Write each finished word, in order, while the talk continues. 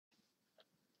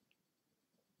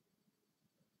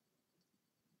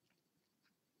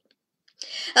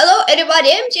Hello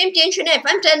everybody, I'm Cherniaiev.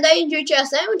 I'm 10 days into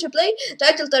chess. I want to play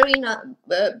Title Arena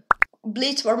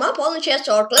Blitz warm up on the chess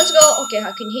org. Let's go. Okay,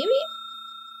 how can you hear me?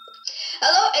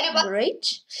 Hello everybody.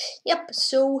 Great. Yep,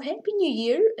 so happy new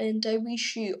year and I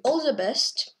wish you all the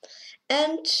best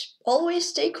and always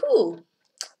stay cool.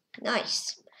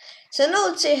 Nice. So now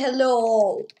let's say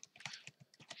hello.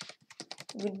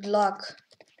 Good luck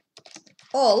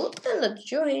all and let's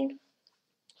join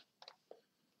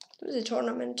the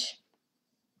tournament.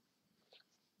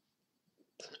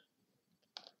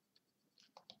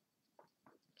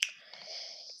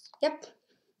 Yep.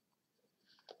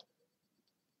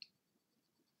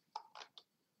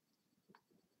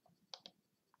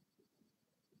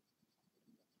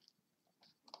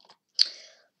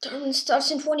 Tournament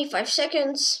starts in 25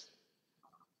 seconds.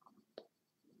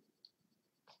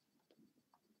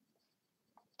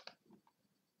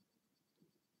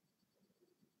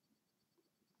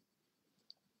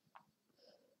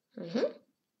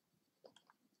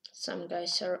 Some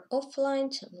guys are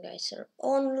offline, some guys are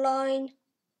online.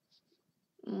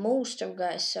 Most of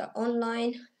guys are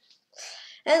online.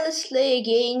 And let's play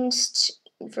against,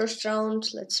 first round,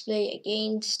 let's play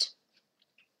against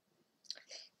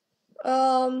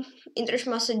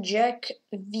International Grandmaster Jack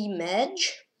v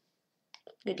Madge.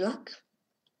 Good luck.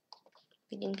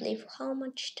 We didn't play for how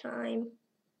much time?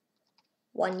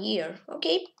 1 year.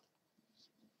 Okay.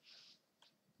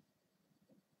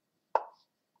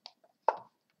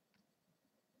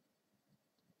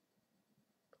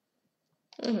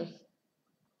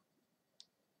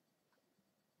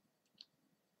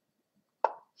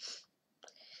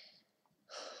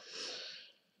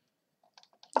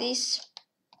 This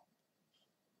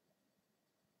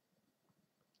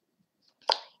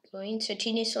going to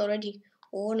is already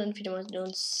on and we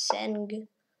don't send.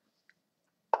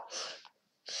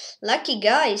 Lucky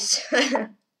guys.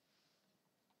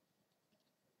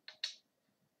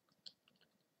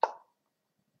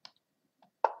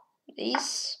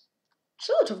 These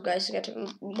sort of guys get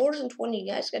more than 20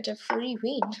 guys get a free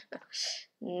win.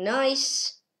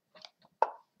 Nice.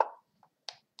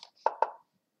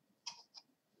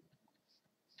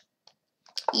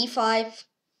 E5.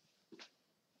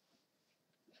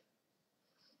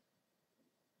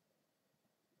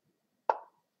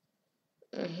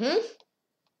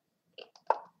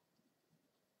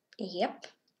 Yep.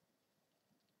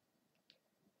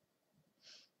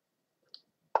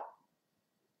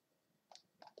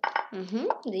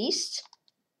 This.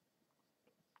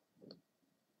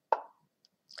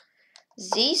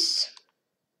 This.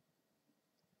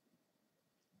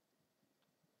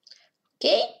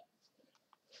 Okay.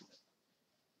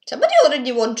 Somebody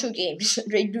already won 2 games.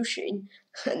 Reducing.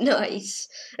 Nice.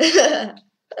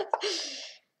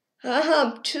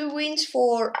 2 wins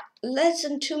for less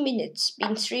than 2 minutes.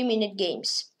 Been 3-minute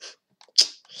games.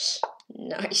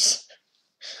 Nice.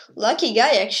 Lucky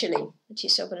guy actually. That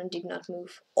his opponent did not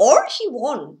move. Or he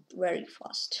won very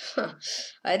fast.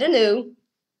 I don't know.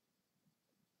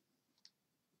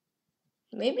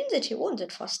 Maybe that he won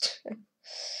that fast.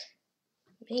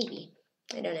 Maybe.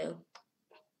 I don't know.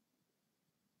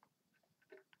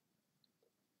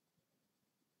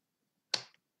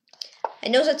 I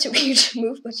know that's a weird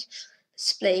move, but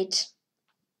let's play it.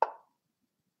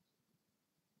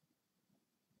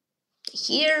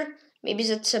 Here, maybe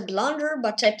that's a blunder,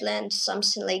 but I planned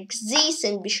something like this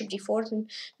and bishop d4 and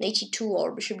knight e2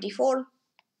 or bishop d4.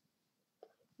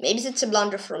 Maybe that's a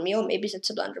blunder from me or maybe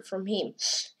that's a blunder from him.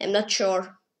 I'm not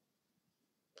sure.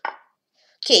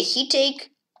 Okay, he take,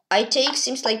 I take,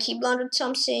 seems like he blundered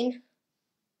something.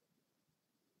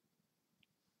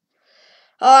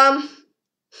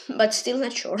 But still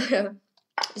not sure.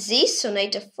 This, so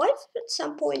knight f5 at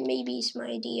some point maybe is my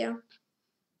idea.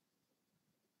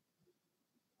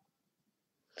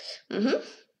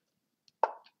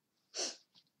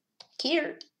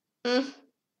 Here.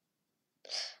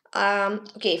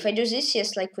 Okay, if I do this,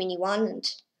 yes, like Winnie 1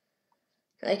 and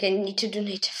like I need to do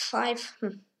knight f5.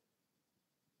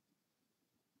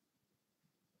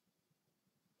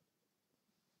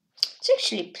 Let's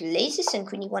actually play this and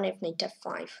Queen e1 f knight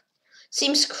f5.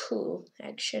 Seems cool,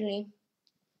 actually.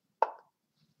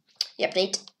 Yep,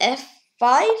 knight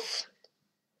f5.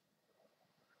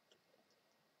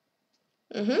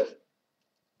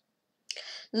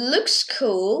 Looks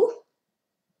cool.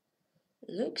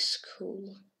 Looks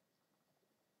cool.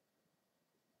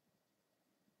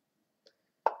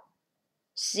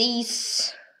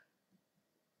 These.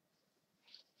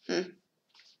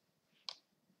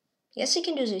 Yes, I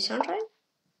can do this, aren't I?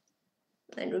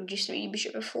 And rook g3,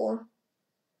 bishop f4.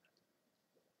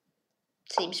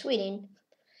 Seems winning.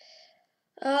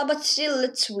 But still,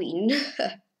 let's win.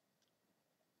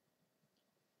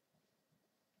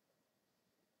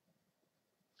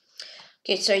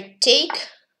 Okay, so I take.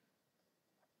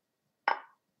 I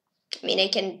mean, I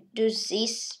can do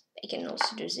this. I can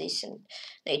also do this, and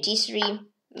knight d3.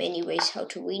 Many ways how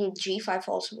to win. g5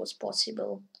 also was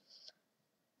possible.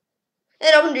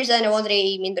 And open design. I wanted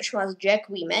a Minderschmaß Jack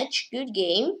rematch. Good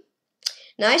game.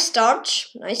 Nice start.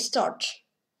 Nice start.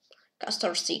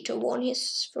 Castor C2 won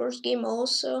his first game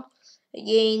also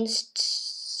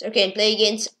against. Okay, and play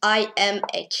against I Am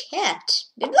a Cat.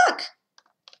 Good luck.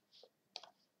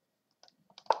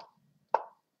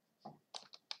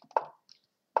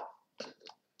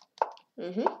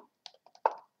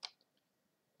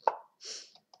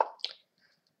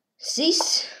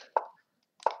 This.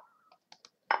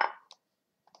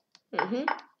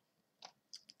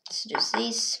 Let's do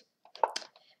this.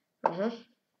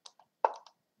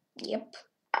 Yep.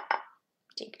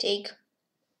 Take.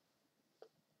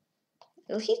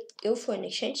 Will he go for an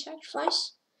exchange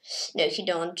sacrifice? No, he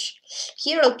don't.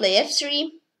 Here I'll play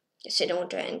f3. Yes, I don't want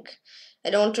to hang. I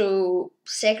don't want to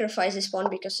sacrifice this pawn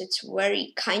because it's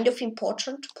very kind of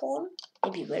important pawn.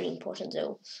 Maybe very important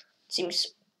though. It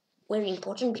seems very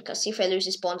important because if I lose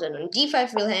this pawn, then on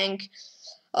d5 will hang.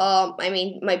 I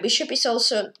mean, my bishop is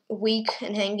also weak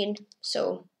and hanging,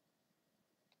 so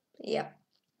yeah.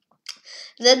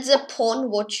 That's a pawn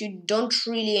what you don't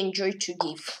really enjoy to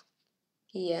give.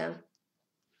 Yeah.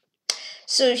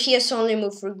 So here's only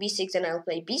move rook b6 and I'll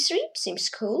play b3. Seems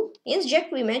cool. Against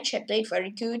Jack rematch, I played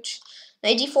very good.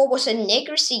 Knight d4 was an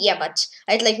accuracy, yeah, but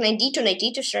I had like knight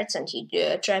d2 threats and he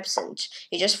traps and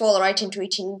he just fall right into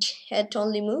it and had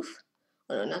only move.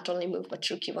 Well, no, not only move, but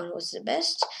rook e1 was the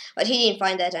best. But he didn't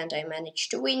find that and I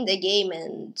managed to win the game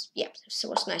and yeah, this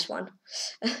was a nice one.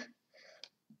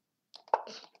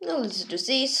 Now let's do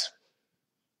this.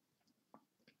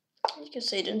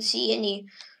 Because I don't see any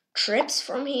traps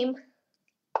from him.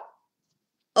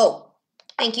 Oh,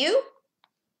 thank you.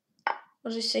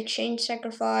 Was this exchange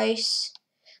sacrifice?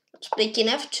 Let's play king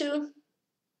f2.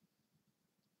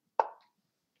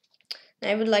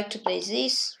 I would like to play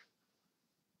this.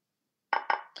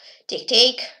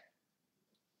 Take.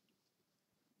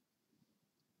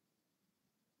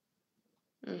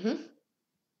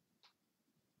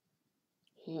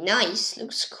 Nice,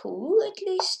 looks cool at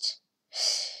least.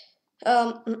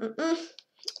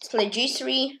 Let's play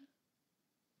g3.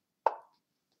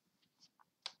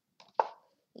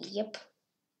 Yep.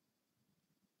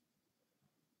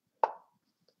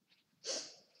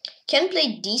 Can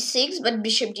play d6, but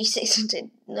bishop d6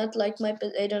 not like my.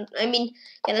 I mean,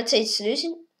 cannot say it's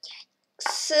losing.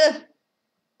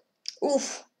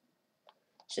 Oof.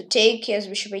 So take as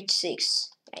bishop h6.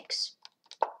 Thanks.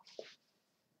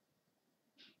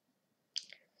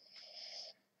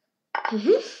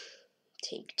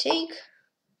 Take.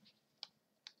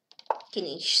 King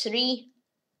h3.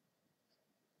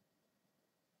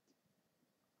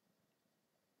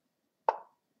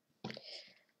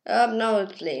 Now I'll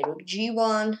play rook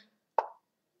g1.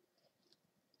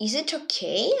 Is it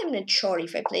okay? I'm not sure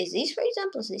if I play this, for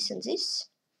example, this and this.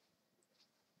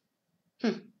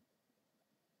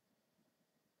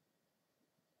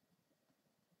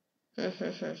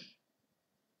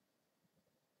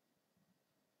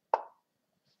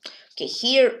 Okay,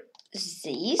 here,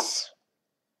 this.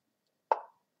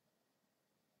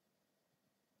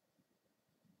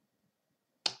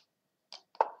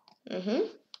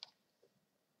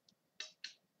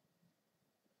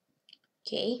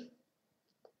 Okay.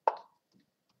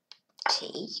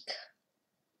 Take.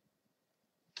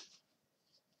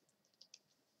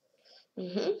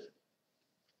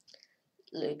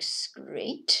 Looks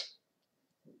great.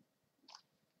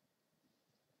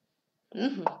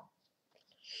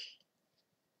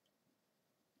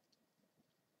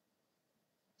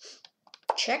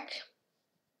 Check.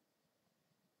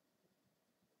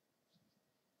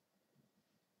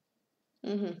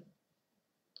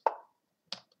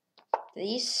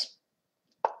 This.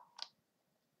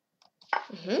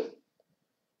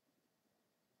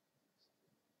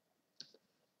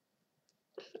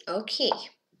 Okay.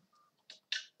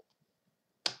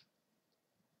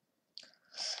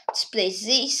 Let's play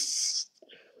this.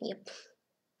 Yep.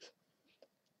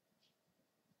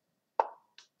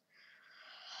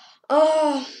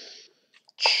 Oh,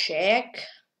 check.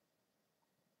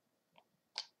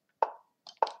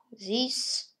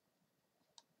 This.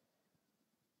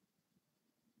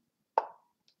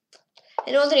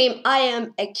 Another name, I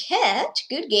Am a Cat.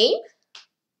 Good game.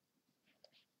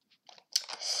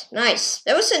 Nice.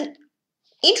 That was an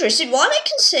interesting one, I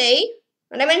can say.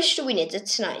 And I managed to win it.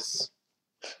 That's nice.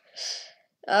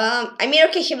 I mean,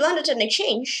 okay, he blundered an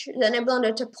exchange, then I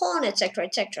blundered a pawn, etc.,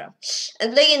 etc.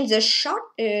 And playing the Schachk.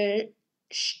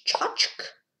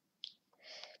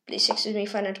 Please excuse me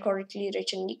if I not correctly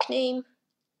written nickname.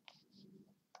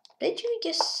 Did you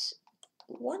guess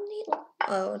 1-0?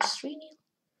 Oh, it's 3-0.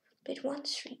 Played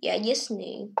 1-3. Yeah, yes,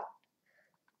 no.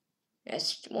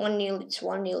 Yes, 1-0, it's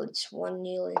 1-0, it's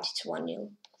 1-0, and it's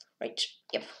 1-0. Right,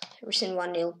 yep, everything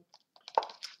 1-0.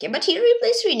 Okay, but here we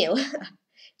play 3-0.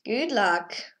 Good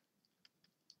luck.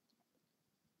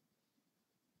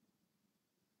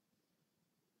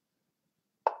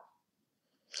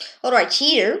 Alright,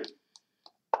 here.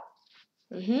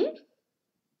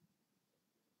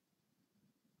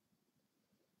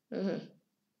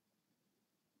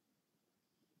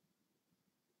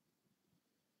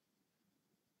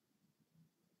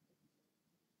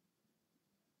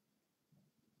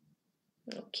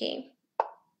 Okay.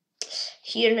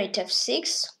 Here, knight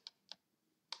f6.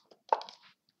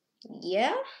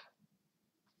 Yeah.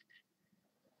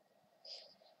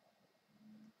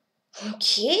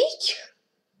 Okay.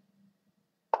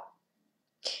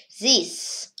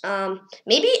 This.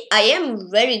 Maybe I am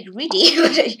very greedy,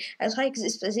 but I like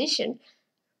this position.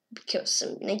 Because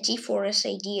knight d4,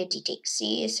 SID, d takes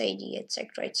c, SID,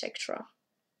 etc., etc.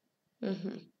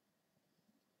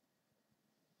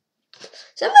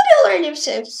 Somebody already have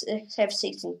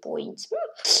 16 points.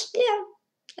 Yeah,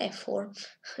 f4.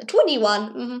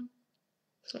 21.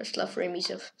 Much love for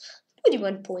of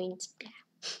 21 points.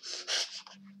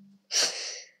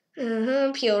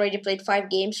 He already played 5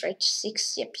 games, right?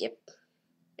 6, yep.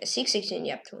 6, 16,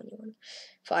 yep, 21.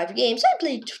 5 games, I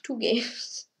played 2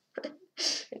 games.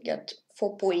 I got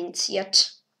 4 points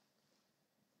yet.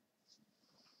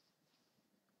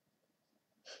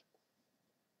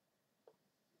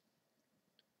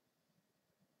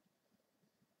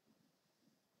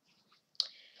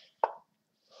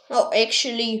 Oh,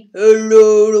 actually,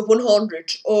 hello,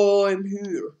 100. I'm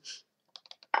here.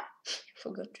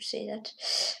 Forgot to say that.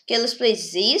 Okay, let's play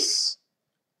this.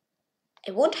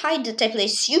 I won't hide that I play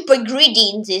super greedy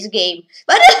in this game,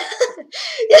 but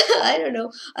yeah, I don't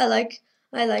know. I like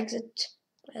that.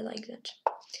 I like that.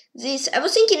 This I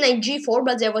was thinking like g4,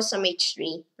 but there was some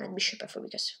h3 and bishop f4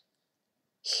 because.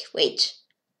 Wait,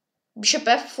 bishop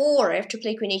f4. I have to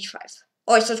play queen h5.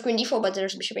 Oh, I thought queen d4, but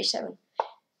there's bishop h7.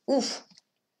 Oof.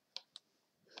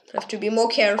 I have to be more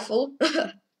careful.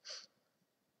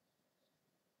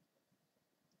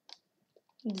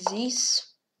 This.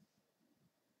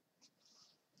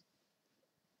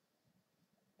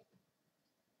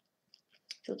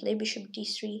 To play bishop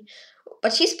d3,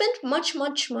 but he spent much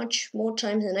more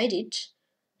time than I did,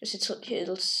 because it's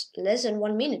less than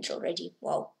 1 minute already.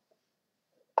 Wow.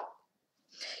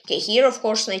 Okay, here of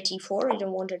course knight e4. I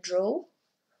don't want a draw.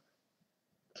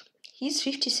 He's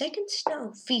 50 seconds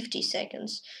now. 50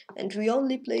 seconds, and we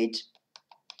only played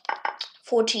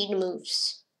 14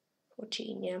 moves.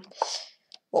 14, yeah.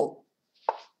 Whoa.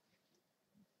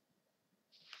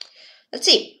 Let's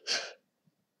see.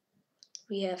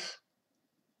 We have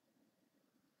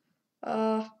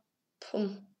pum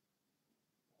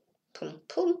pum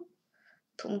pum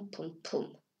pum pum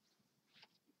pum.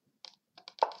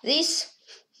 This.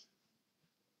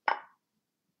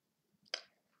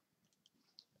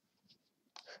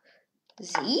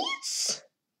 These.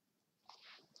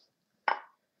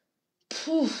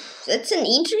 That's an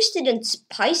interesting and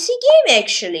spicy game,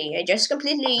 actually. I just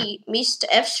completely missed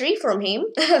f3 from him,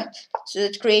 so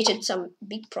it created some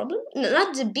big problems.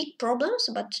 Not the big problems,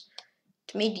 but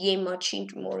it made the game much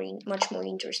more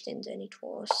interesting than it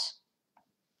was.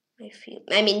 I feel.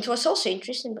 I mean, it was also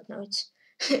interesting, but now it's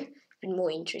even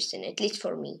more interesting, at least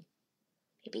for me.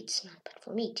 Maybe it's not, but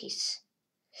for me it is.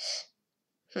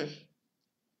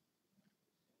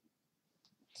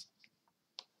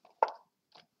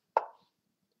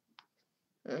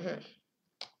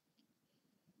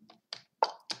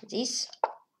 This.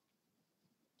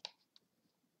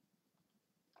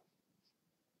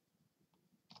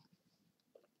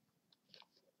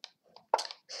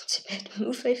 It's a bad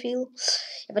move, I feel.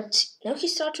 Yeah, but now he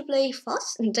starts to play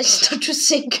fast, and I start to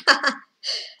think.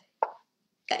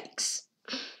 Yikes.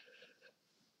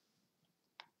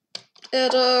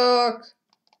 Attack!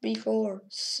 B4.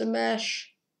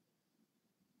 Smash.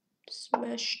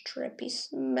 Smash, Trappy,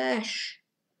 smash.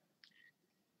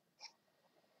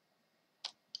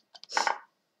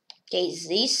 Okay, is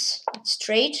this? Let's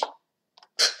trade.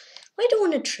 I don't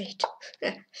want to trade.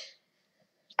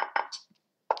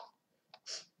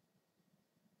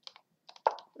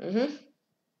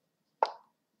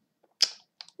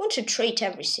 Want to trade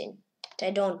everything.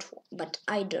 But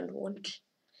I don't want.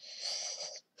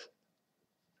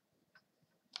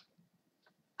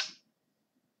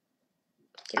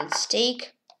 Okay, let's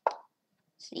take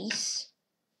this.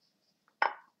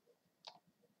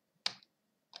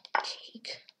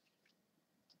 Take.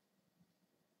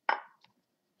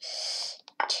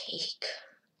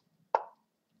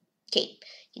 Okay,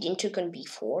 he didn't took on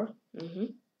b4.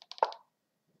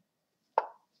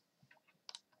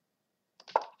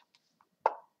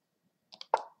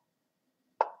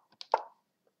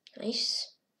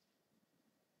 Nice.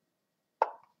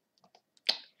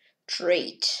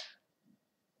 Great.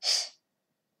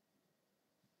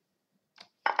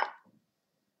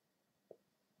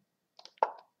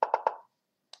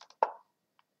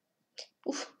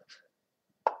 Oof.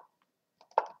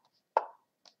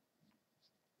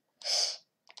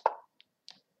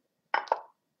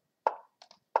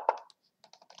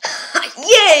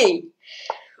 Yay!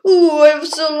 Ooh, I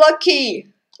was so lucky.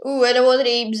 Ooh, and I was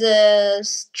named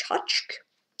Chachk.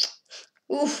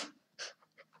 Oof.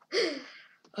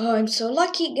 Oh, I'm so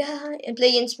lucky, guy. I'm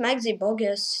playing Smagsy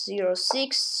Bogus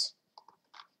 06.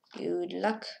 Good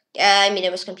luck. Yeah, I mean, I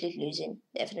was completely losing,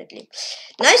 definitely.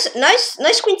 Nice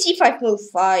Queen C5 move.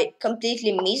 I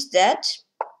completely missed that.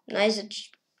 Nice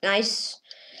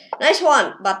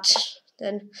one. But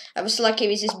then I was lucky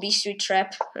with this B3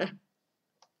 trap.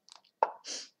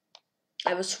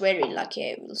 I was very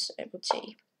lucky, I would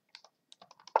say.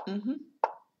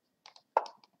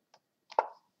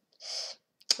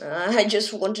 I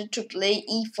just wanted to play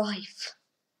E5.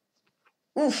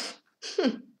 Oof.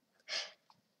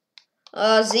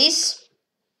 This.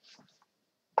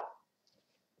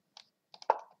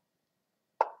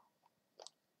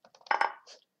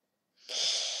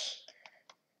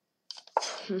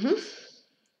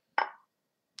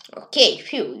 Okay,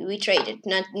 phew, we traded.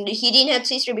 He didn't have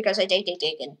C3 because I take.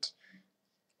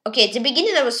 Okay, at the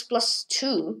beginning I was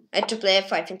 +2. I had to play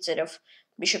F5 instead of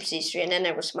Bishop C3, and then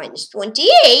I was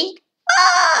 -28.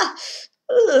 Ah!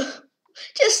 Ugh.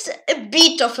 Just a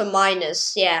bit of a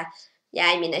minus, yeah. Yeah,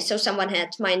 I mean, I saw someone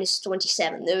had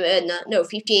 -27. No,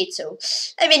 58. So,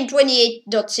 I mean,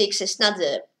 28.6 is not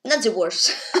the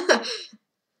worst.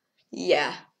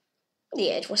 Yeah,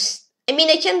 it was. I mean,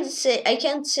 I cannot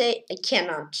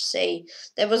say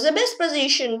that was the best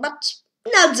position, but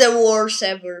not the worst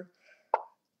ever.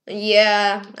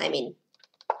 Yeah, I mean,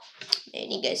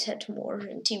 any guys had more,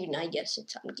 and even I guess in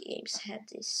some games had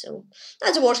this, so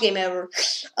that's the worst game ever.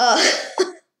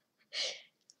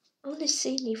 Only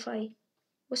seeing if I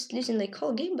was losing like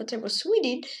whole game, but I was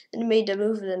winning and made a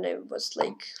move, and I was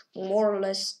like more or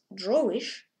less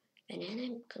drawish, and then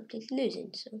I'm completely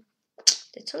losing. So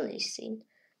that's only scene.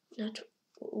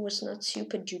 Was not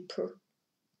super duper.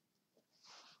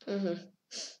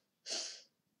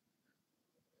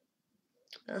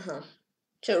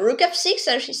 So rook f6.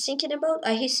 Are he thinking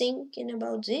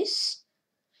about this?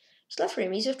 Left for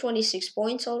him. He's at 26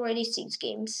 points already, 6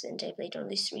 games, and I played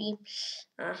only 3.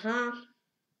 I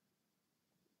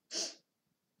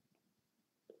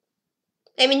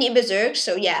mean, he berserk,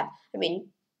 so yeah. I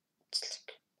mean,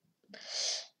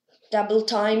 double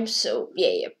time, so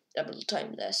yeah, double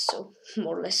time less. So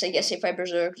more or less, I guess if I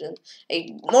berserked, then I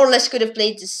more or less could have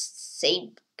played the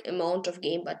same amount of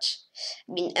game. But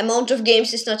I mean, amount of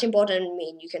games is not important. I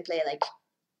mean, you can play like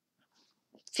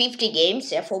 50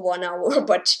 games, yeah, for 1 hour,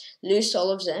 but lose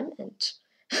all of them, and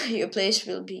your place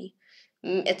will be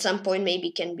at some point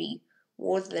maybe can be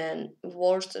worse than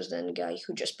a guy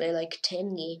who just play like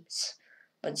 10 games,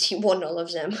 but he won all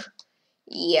of them.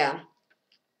 Yeah.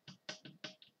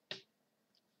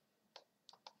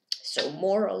 So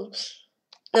moral,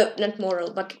 no, not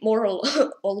moral, but moral.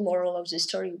 All moral of the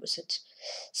story was that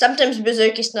sometimes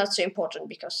berserk is not so important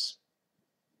because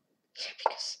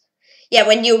yeah,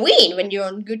 when you win, when you're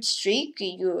on good streak,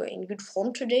 you're in good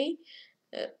form today.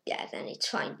 Yeah, then it's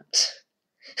fine. But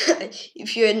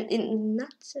if you're in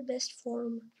not the best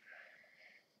form,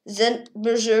 then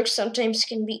berserk sometimes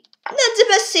can be not the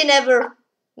best thing ever.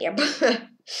 Yep.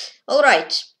 All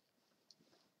right.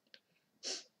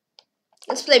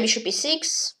 Let's play bishop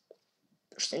e6.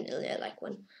 Personally, I like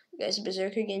when you guys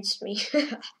berserk against me.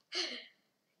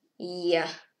 Yeah.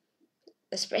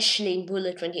 Especially in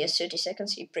bullet when he has 30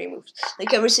 seconds, he pre-moves.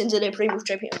 Like ever since I pre-move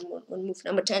trap him on move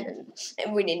number 10 and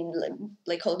I'm winning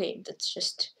like whole game. That's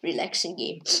just relaxing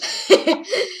game.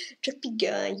 Trappy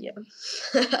guy, yeah.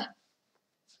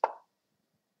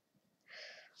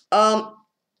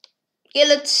 Okay,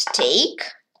 let's take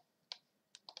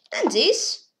and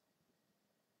this.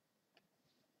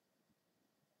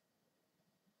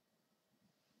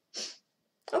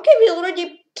 Okay, we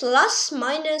already plus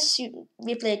minus.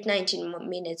 We played 19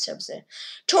 minutes of the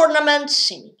tournament.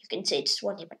 You can say it's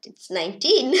 20, but it's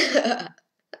 19.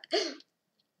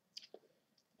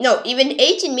 No, even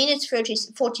 18 minutes 40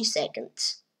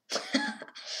 seconds.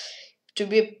 To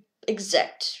be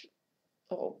exact.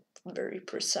 Oh, very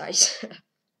precise.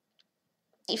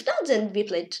 If not, then we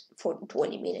played for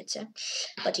 20 minutes. Yeah?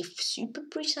 But if super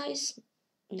precise,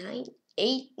 9.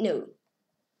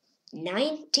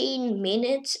 19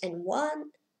 minutes and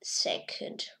 1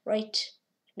 second right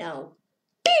now.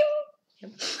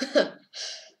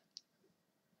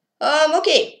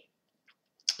 Okay.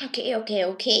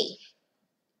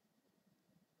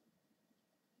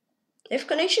 If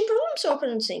connection problems, open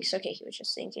and things. Okay, he was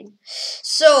just thinking.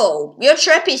 So your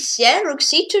trap is rook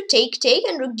c2, take,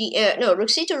 and rook d. No, rook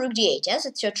c2, rook d8. Yes,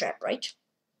 it's your trap, right?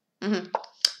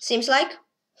 Seems like.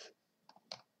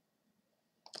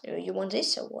 You want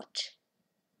this or what?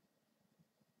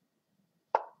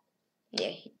 Yeah,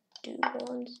 he do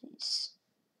want this.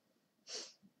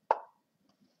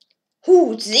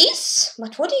 Ooh, this?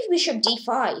 But what if bishop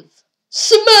d5?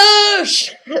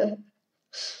 Smash!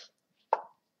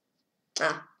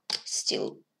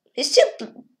 He's still.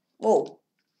 Whoa.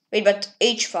 Wait, but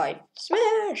h5.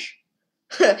 Smash!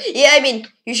 Yeah, I mean,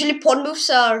 usually pawn moves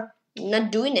are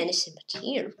not doing anything, but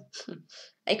here.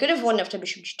 I could have won after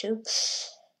bishop g2.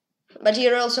 But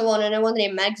here I also won, and I won a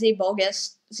Maxi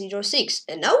Bogus 06.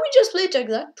 And now we just played like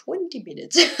that 20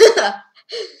 minutes.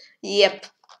 Yep.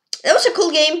 That was a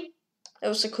cool game. That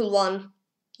was a cool one.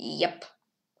 Yep.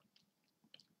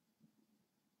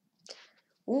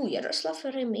 Ooh, Yaroslav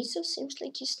Remesov seems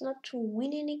like he's not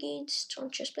winning against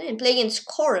on chess play. And play against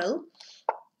Coral.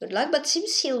 Good luck, but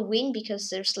seems he'll win because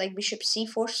there's like bishop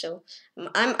c4. So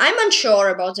I'm unsure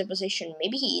about the position.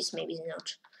 Maybe he is, maybe he's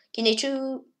not. King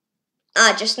a2.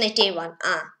 Just knight a1.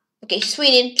 Okay, he's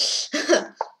winning.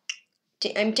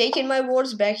 I'm taking my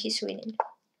words back. He's winning.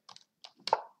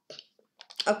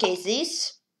 Okay,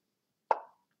 this.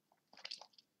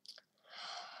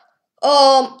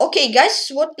 Okay, guys,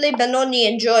 what play Benoni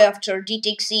enjoy after d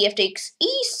takes c, f takes e?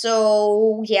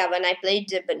 So yeah, when I played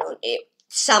the Benoni,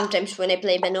 sometimes when I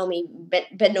play Benoni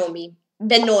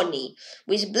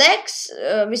with blacks,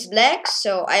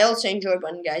 so I also enjoy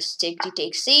when guys take d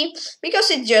takes c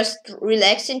because it's just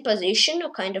relaxing position,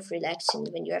 or kind of relaxing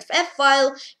when you have f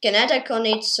file, can attack on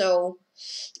it. So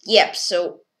yep,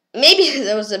 so maybe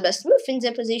that was the best move in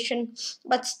the position,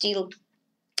 but still.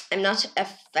 I'm not a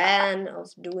fan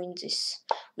of doing this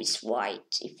with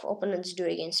white. If opponents do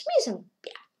against me, then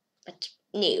yeah. But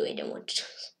no, I don't want to.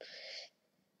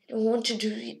 I don't want to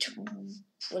do it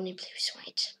when I play with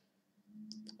white.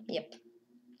 Yep.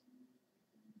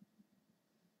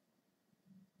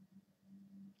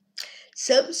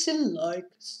 Something like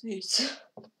this.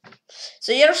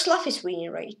 So Yaroslav is winning,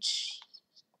 right?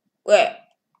 Where?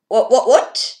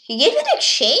 What? He gave an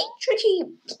exchange, or he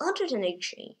ordered an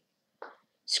exchange?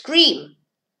 Scream.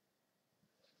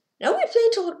 Now we play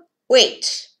to.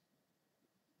 Wait.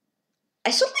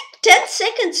 I saw like 10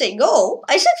 seconds ago.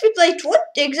 I said we played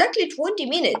exactly 20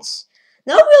 minutes.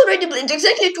 Now we already played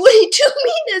exactly 22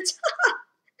 minutes.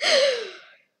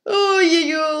 Oh,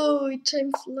 yeah,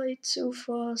 time flies so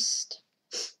fast.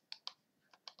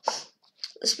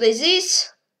 Let's play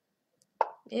this.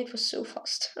 It was so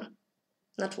fast.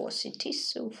 Not was, it is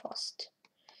so fast.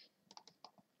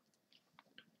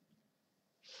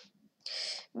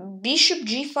 Bishop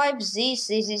g5, this,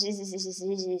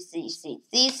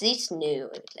 no,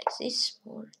 like this,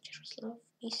 or Yaroslav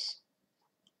is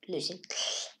losing.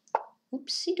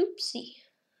 Oopsie doopsie.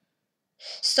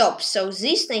 Stop, so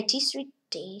this knight e3,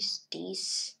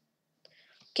 this.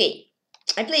 Okay,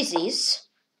 I play this.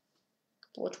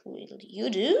 What will you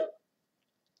do?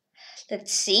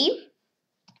 Let's see.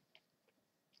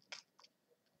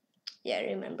 Yeah, I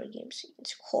remember games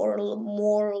against Coral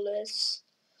more or less.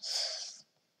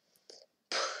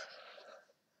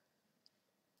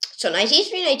 So knight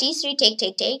e3,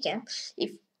 take, yeah.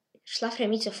 If Slav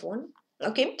Remesov won.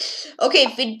 Okay,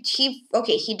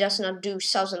 he does not do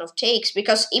thousand of takes,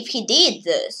 because if he did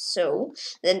this, so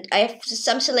then I have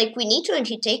something like queen e2 and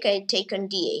I take on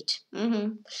d8.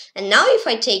 And now if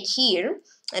I take here,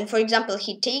 and for example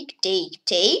he take,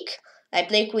 I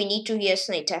play queen e2, he has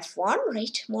knight f1,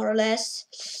 right, more or less.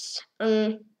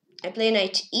 I play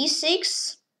knight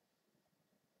e6.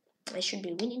 I should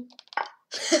be winning.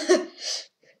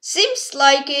 Seems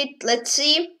like it. Let's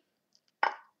see.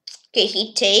 Okay,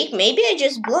 he take. Maybe I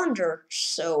just blundered,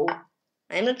 so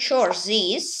I'm not sure.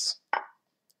 This.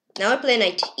 Now I play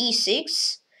knight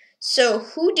e6. So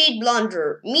who did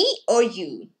blunder, me or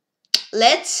you?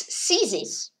 Let's see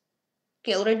this.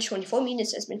 Okay, already 24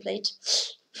 minutes has been played.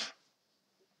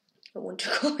 I want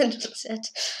to comment on that.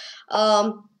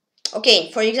 Okay,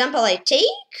 for example, I take.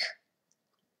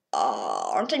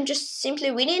 Aren't I just simply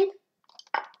winning?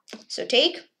 So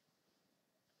take.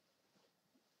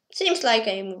 Seems like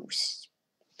I'm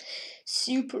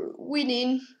super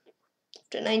winning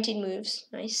after 19 moves.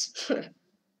 Nice.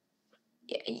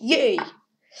 Yeah, yay.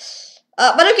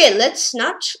 But okay, let's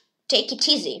not take it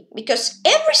easy, because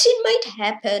everything might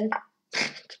happen.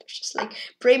 Just like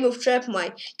prey move trap,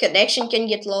 my connection can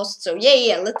get lost. So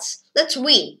yeah, let's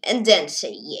win and then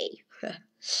say yay.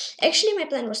 Actually, my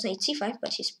plan was knight c5,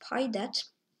 but he spied that.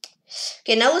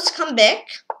 Okay, now let's come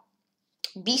back.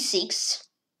 b6.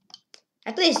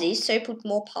 I play this, so I put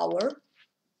more power.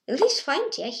 At least fine,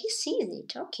 yeah, he sees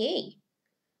it. Okay.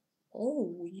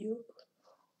 Oh,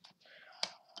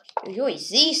 yo, is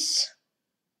this?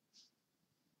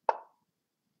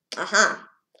 Aha.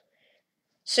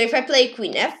 So if I play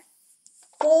queen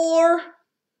f4,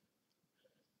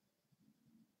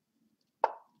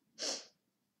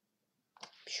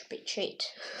 bishop h8.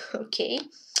 Okay.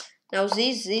 Now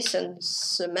this and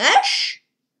smash.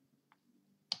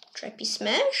 Trappy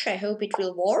smash. I hope it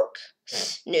will work.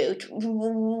 No, it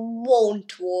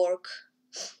won't work.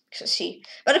 Let's see.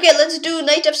 But okay, let's do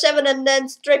knight f7 and then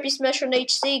trappy smash on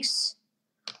h6.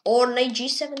 Or knight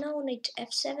g7 now, knight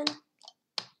f7.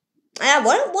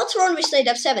 What's wrong with knight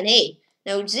f7? Hey,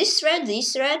 now this thread,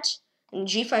 and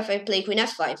g5 I play queen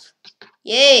f5.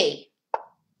 Yay!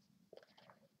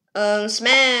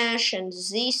 Smash, and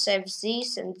this, I have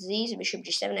this, and this, bishop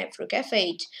g7, I have rook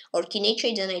f8. Or king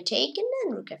h8, then I take, and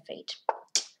then rook f8.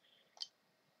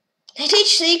 Knight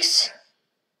h6.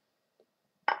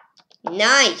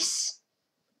 Nice!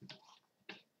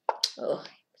 Oh,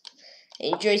 I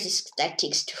enjoy these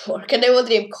tactics to work. And I will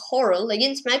dream Coral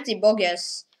against Maxi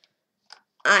Bogus.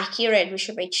 Here at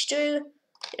bishop h2.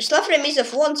 Slav remise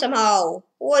of 1 somehow.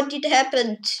 What did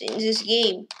happen in this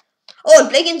game? Oh, and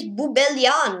play against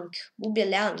Bubelyank.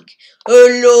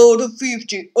 Hello, the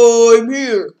 50. I'm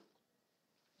here.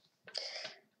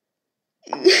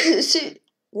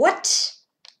 What?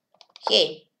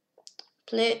 Okay.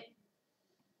 Play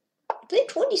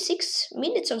 26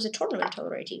 minutes of the tournament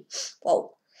already.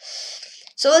 Wow.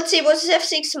 So let's see, was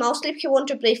f6 mouse slip? He want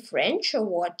to play French or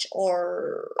what?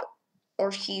 Or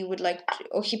he would like to,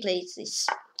 or he plays this.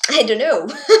 I don't know.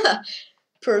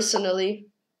 Personally.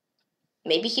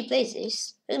 Maybe he plays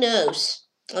this. Who knows?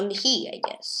 Only he, I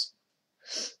guess.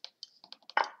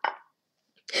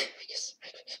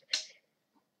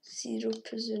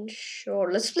 0%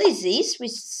 sure. Let's play this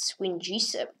with queen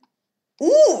g7.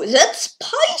 Ooh, that's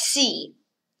spicy.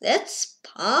 That's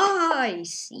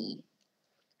spicy.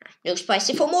 No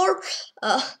spicy for more.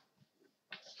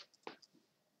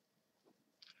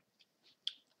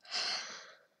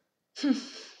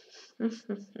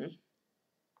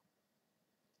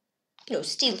 No,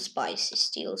 still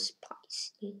spicy,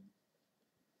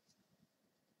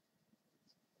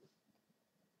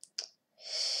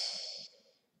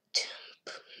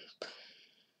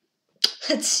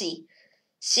 Let's see.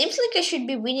 Seems like I should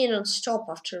be winning on stop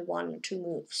after 1 or 2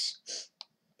 moves.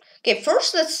 Okay,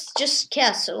 first let's just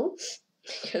castle,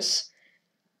 because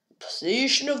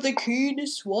position of the king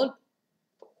is 1.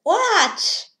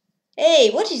 What? Hey,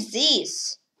 what is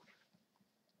this?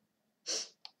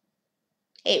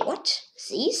 Hey, what?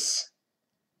 This?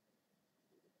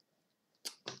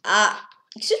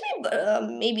 Excuse me,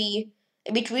 maybe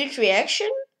a bit weird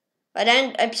reaction, but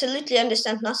I absolutely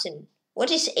understand nothing. What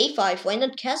is a5? Why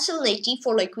not castle, knight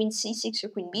e4 like queen c6 or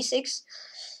queen b6?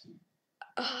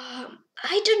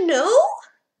 I don't know.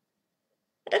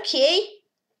 But okay.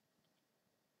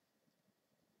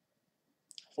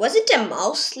 Was it a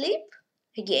mouse slip?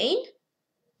 Again?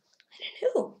 I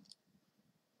don't know.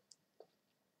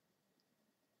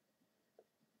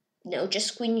 No,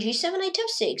 just queen g7, knight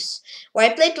f6. Why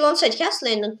I played alongside castle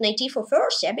and not knight e4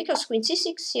 first? Yeah, because queen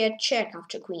c6, yeah, check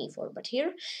after queen e4. But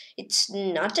here, it's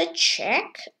not a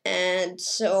check. And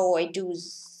so I do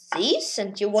this.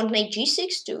 And you want knight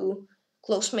g6 to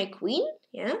close my queen?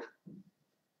 Yeah?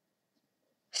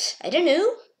 I don't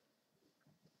know.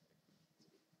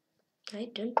 I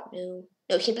don't know.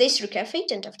 No, he plays rook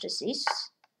f8 and after this.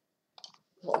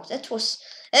 Wow,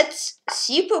 that's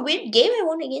super weird game. I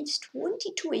won against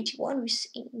 2281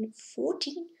 with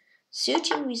 13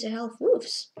 with the half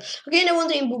moves. Okay, now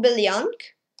on in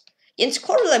Bubelyank. Against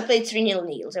Coral I played 3-0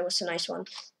 Neil. That was a nice one.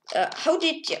 How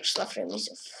did Yaroslav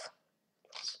Remizov?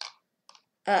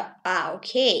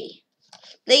 Okay.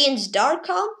 Play against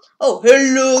Darka. Oh,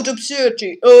 hello, Top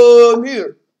 30. I'm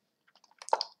here.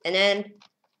 And then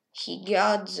he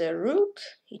got the rook.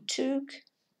 He took.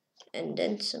 And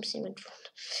then something went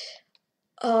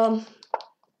wrong.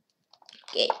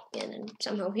 Okay, and then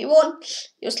somehow he won.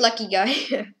 He was lucky guy.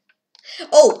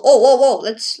 Whoa.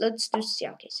 Let's do,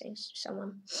 yeah, okay, thanks to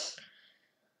someone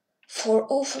for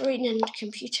offering and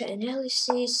computer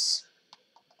analysis.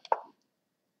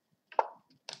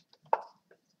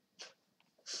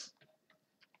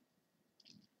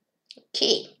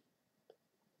 Okay.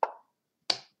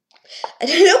 I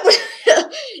don't know, but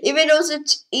even though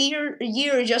that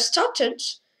year just started.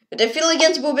 But I feel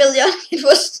against Bobelian, it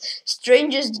was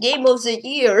strangest game of the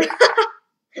year.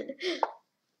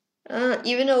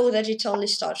 Even though that it only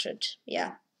started.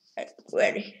 Yeah,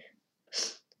 very.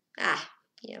 Yeah.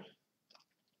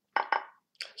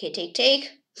 Okay, take.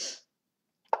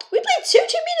 We played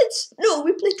 30 minutes. No,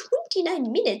 we played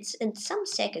 29 minutes and some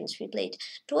seconds. We played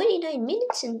 29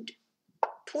 minutes and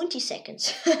 20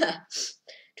 seconds.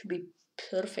 To be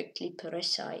perfectly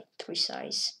precise.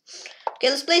 Okay,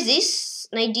 let's play this.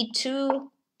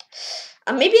 92.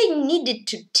 Maybe I needed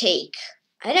to take.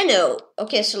 I don't know.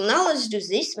 Okay, so now let's do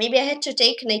this. Maybe I had to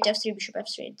take knight f3, bishop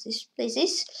f3. Play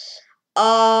this.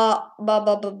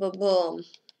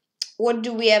 What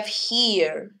do we have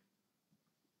here?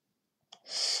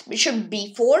 Bishop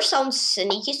b4 sounds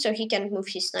sneaky, so he can move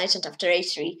his knights, and after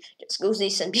a3 just goes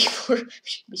this and b4,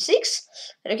 bishop b6.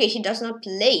 But okay, he does not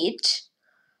play it.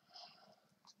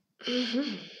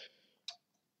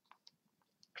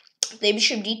 Play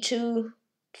bishop d2,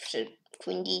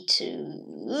 queen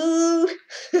d2.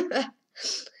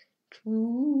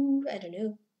 I don't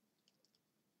know.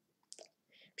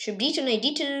 Bishop d2, knight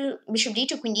d2, bishop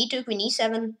d2, queen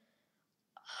e7.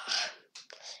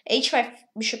 h5,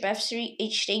 bishop f3,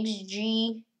 h takes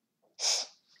g.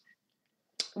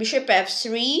 Bishop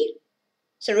f3.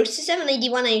 So rook c7, knight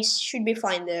d1, I should be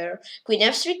fine there. Queen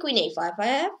f3, queen a5 I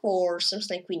have, or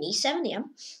something like queen e7, yeah.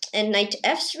 And knight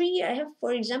f3, I have,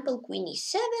 for example, queen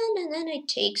e7, and then I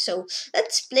take. So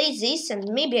let's play this,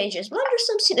 and maybe I just blunder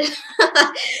something.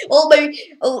 All my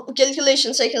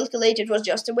calculations I calculated was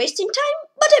just a wasting time,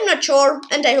 but I'm not sure,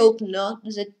 and I hope not,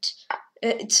 that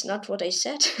it's not what I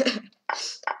said.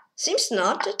 Seems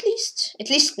not, at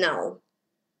least now.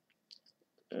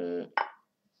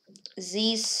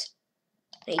 These...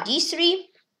 knight d3.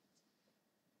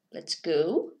 Let's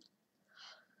go.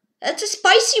 That's a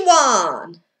spicy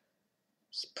one.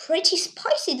 It's pretty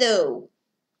spicy though.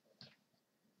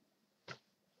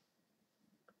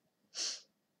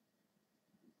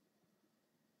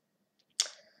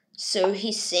 So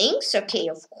he thinks, okay,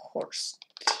 of course,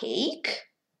 take.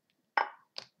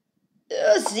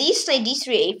 This knight d3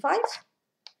 a5.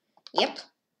 Yep.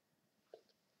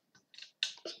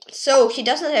 So he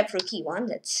doesn't have rook e1.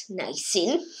 That's nice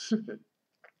in.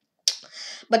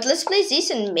 But let's play this,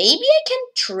 and maybe I can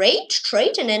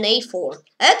trade and then a4.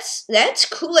 That's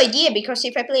cool idea, because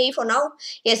if I play a4 now,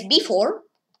 he has b4,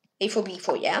 a4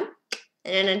 b4, yeah,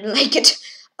 and then I don't like it.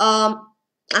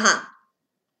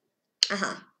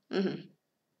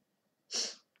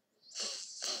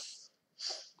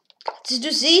 Let's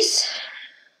do this.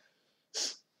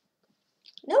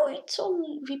 No, it's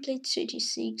only we played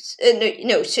 36.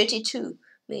 No, 32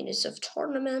 minutes of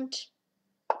tournament.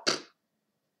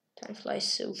 Time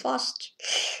flies so fast.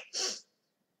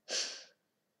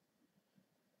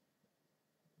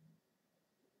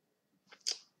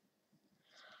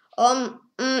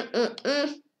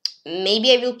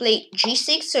 Maybe I will play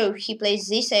g6. So he plays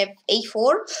this. I have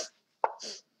a4.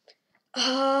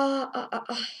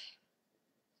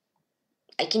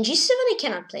 I can g7. I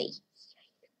cannot play.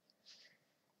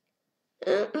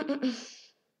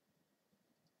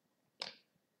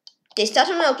 They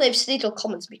started now play with little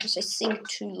comments because I think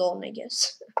too long, I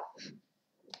guess.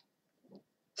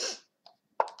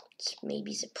 It's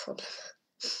maybe the problem.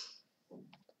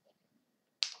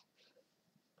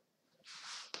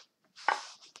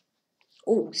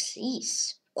 Oh,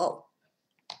 these. Wow.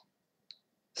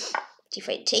 If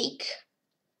I take.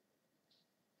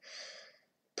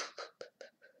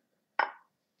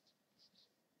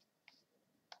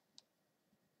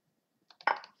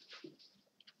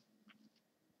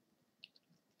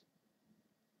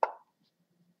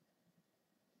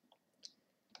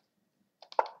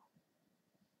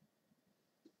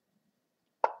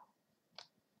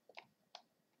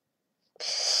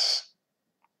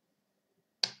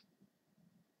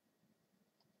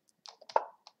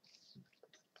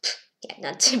 Yeah,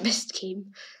 not the best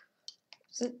game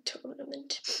of the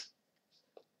tournament.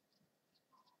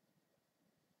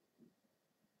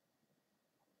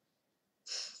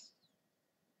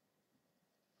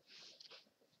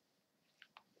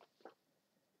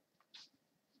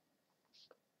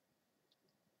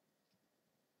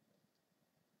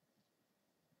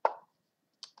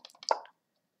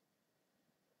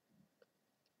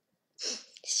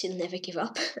 Still never give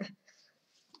up.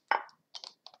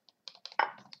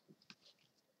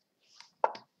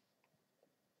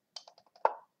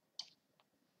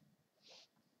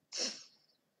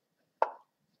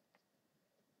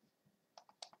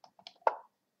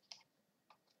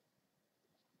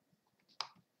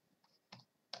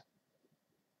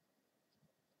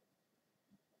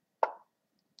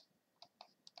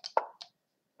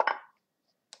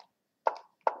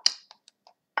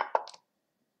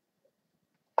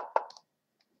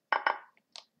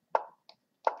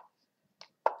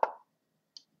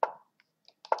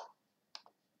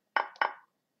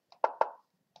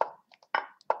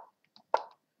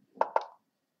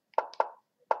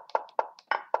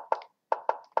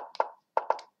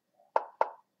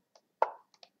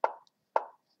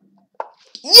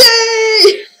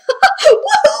 Yay!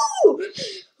 Woohoo!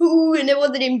 Ooh, and I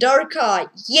want the name Darka.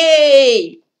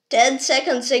 Yay! 10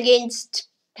 seconds against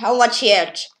how much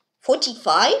yet?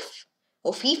 45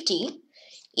 or 50?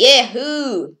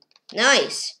 Yahoo!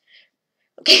 Nice.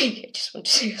 Okay, I just want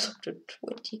to say up to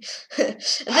 20. And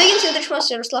then against the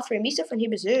International Grandmaster and he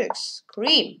berserks.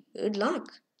 Cream. Good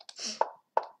luck.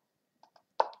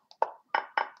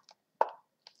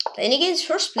 Playing against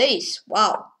first place.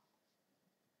 Wow.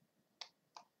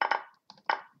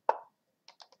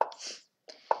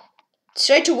 Let's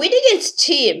try to win against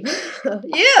team.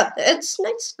 Yeah, that's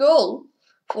next goal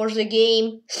for the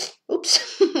game.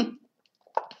 Oops.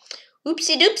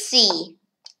 Oopsie doopsie.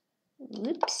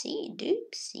 Oopsie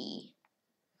doopsie.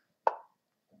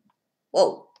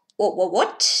 Whoa. Whoa,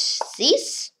 what?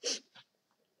 This?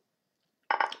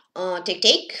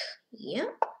 Take.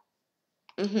 Yeah.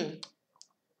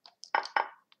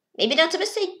 Maybe not the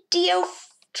best idea of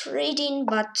trading,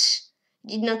 but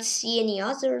did not see any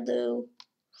other though.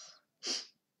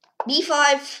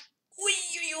 B5. Oi.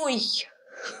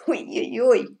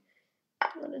 Oi.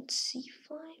 Let's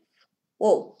C5.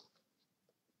 Whoa.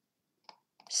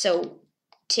 So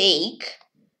take,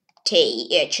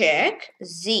 check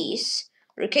this.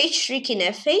 Rook H3, King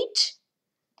F8,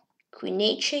 Queen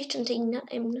H8, and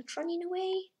I'm not running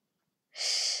away.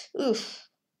 Oof,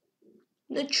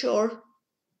 not sure.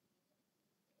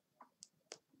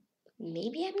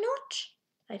 Maybe I'm not.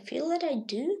 I feel that I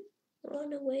do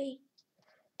run away.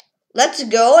 Let's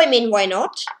go. I mean, why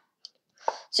not?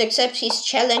 So accept his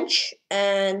challenge,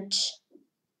 and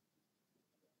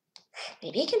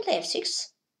maybe I can play F6.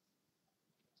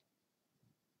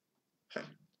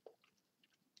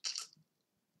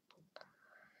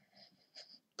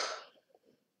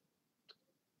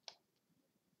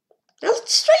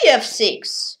 Let's try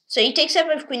F6. So he takes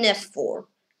F5, Queen F4.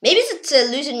 Maybe it's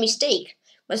a losing mistake,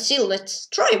 but still, let's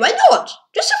try. Why not?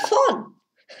 Just have fun.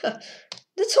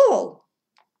 That's all.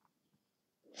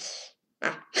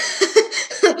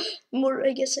 More,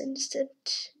 I guess I understand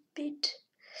a bit.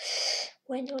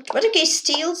 Why not? But okay,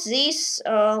 steals this.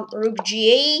 Rook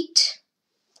G8.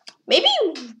 Maybe,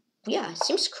 yeah,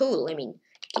 seems cool. I mean,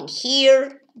 in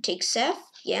here, takes F.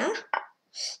 Yeah.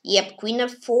 Yep, Queen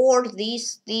F4.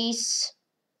 These.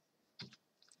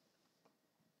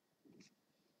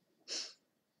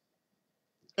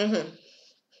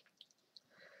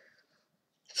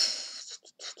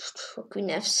 Queen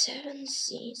F7,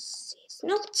 this,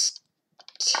 not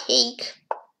take.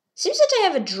 Seems that I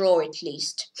have a draw at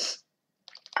least.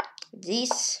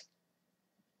 This.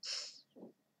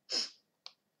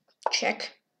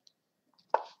 Check.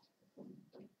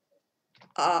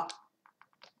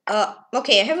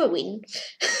 Okay, I have a win.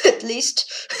 At least.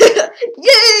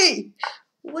 Yay!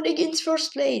 Won against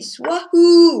first place.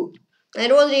 Wahoo! I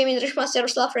don't want to name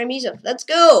International Grandmaster. Let's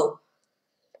go!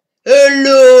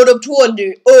 Hello, top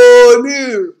 20. I'm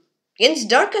here. Against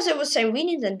Dark as I was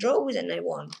winning, then draw, then I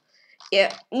won.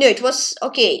 Yeah, no, it was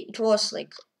okay. It was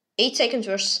like 8 seconds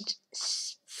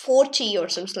versus 40 or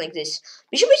something like this.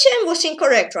 Bishop H7 was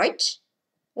incorrect, right?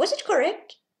 Was it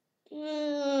correct?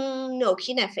 No,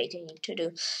 King F8 I need to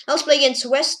do. Now let's play against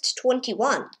West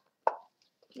 21.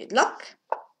 Good luck.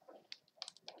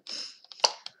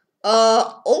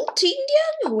 Old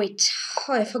Indian? Wait,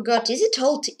 I forgot. Is it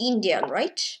Old Indian,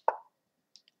 right?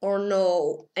 Or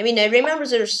no? I mean, I remember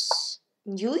there's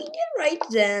New Indian, right?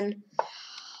 Then,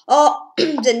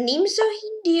 the names are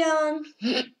Indian.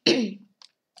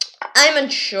 I'm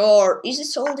unsure. Is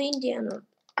it Old Indian or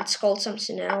it's called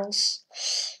something else?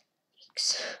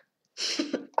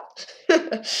 Feel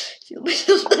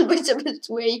myself in my separate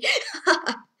way.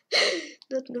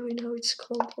 Not knowing how it's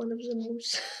called, one of the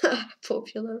most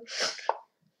popular.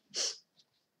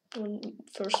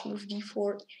 First move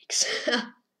D4.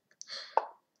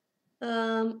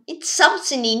 It's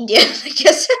something Indian, I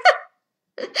guess.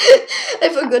 I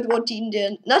forgot what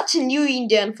Indian. Not New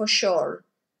Indian for sure.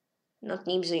 Not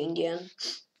names Indian.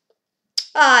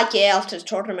 Okay, after the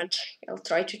tournament, I'll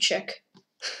try to check.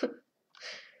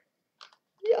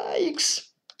 Yikes.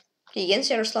 Against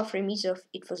Yaroslav Remizov,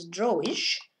 it was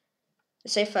drawish.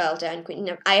 As I felt, and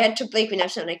Queen. I had to play Queen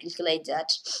F7 and I calculated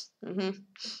that.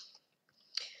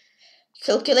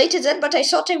 Calculated that, but I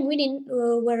thought I'm winning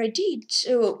where I did.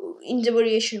 So in the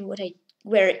variation, where I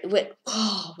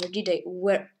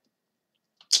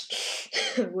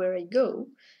go?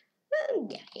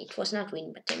 Yeah, it was not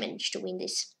win, but I managed to win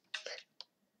this.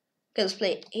 Let's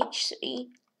play H3.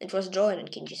 It was drawn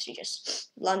and King G3 just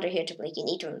blunder here to play King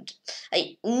E2.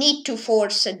 I need to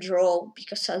force a draw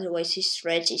because otherwise his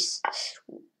threat is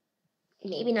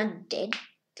maybe not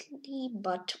deadly,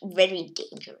 but very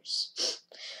dangerous.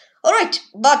 Alright,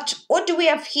 but what do we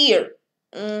have here?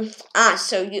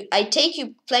 So I take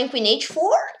you playing queen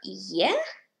h4? Yeah?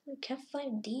 We can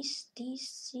find these.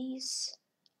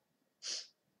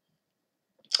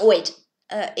 Wait,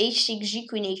 h6, g,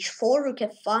 queen h4, rook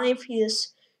f5,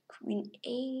 here's queen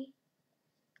a.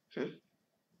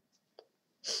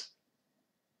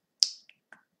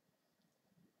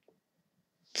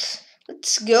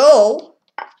 Let's go.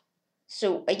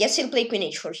 So I guess he'll play queen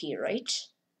h4 here, right?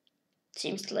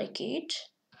 Seems like it.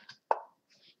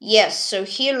 Yes, so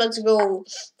here let's go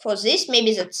for this.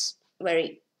 Maybe that's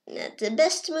very not the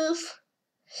best move.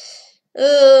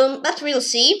 But we'll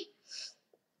see.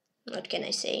 What can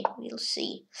I say? We'll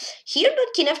see. Here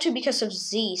not king f2 because of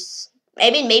this. I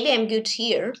mean, maybe I'm good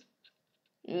here.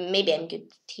 Maybe I'm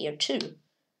good here too.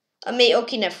 I may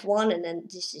king f1 and then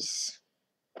this is...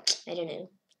 I don't know,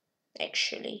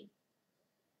 actually.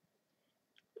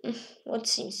 What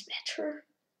seems better?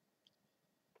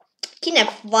 King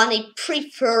f1 I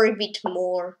prefer a bit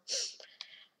more.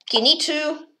 King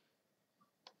e2.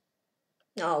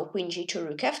 Now queen g2,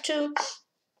 rook f2.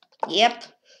 Yep.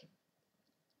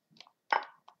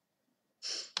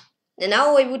 And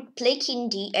now I would play king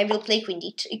d. I will play queen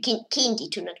d2. King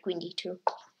d2, not queen d2.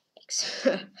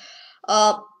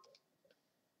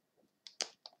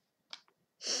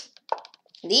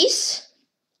 This.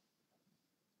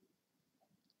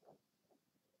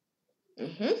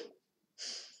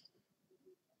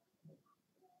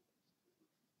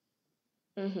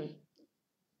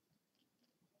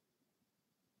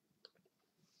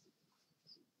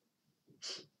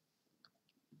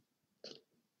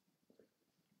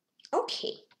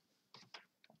 Okay.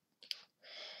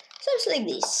 Sounds like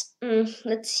this.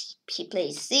 Let's see. He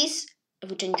plays this. I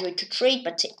would enjoy to trade,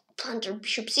 but under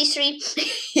bishop c3.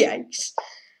 Yikes.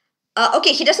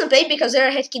 Okay, he doesn't play it because there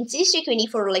I had king c3, queen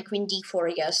e4, like queen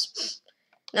d4, I guess.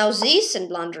 Now this and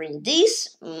blundering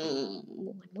this.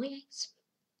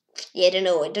 Yeah, I don't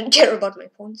know. I don't care about my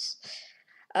pawns.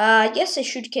 I guess I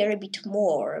should care a bit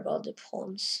more about the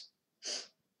pawns.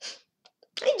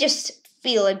 I just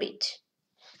feel a bit.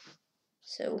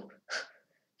 So,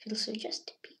 just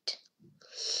a bit.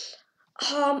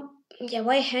 Yeah,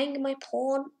 why hang my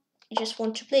pawn? I just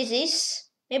want to play this.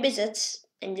 Maybe that's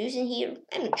I'm losing here.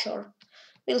 I'm not sure.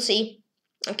 We'll see.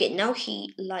 Okay, now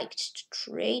he liked to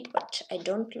trade, but I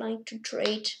don't like to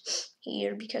trade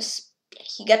here because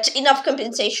he got enough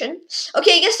compensation.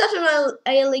 Okay, I guess that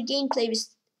I'll again play with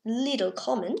little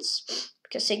comments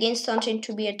because again starting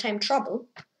to be a time trouble.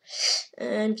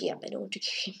 And yeah, I don't want to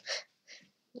give him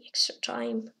extra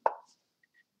time.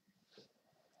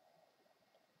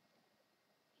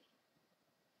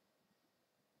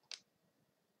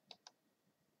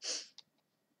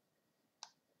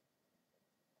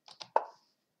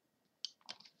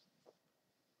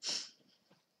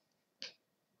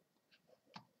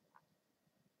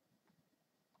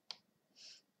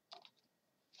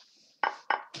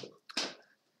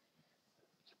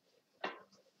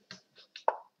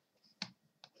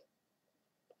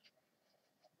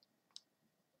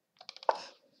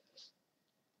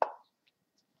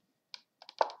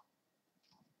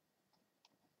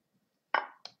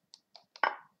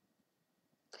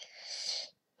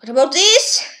 What about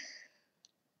this?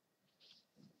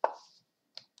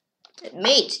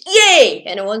 Mate, yay!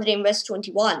 And I want to invest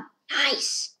 21.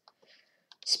 Nice.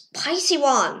 Spicy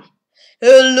one.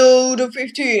 Hello, the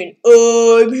 15.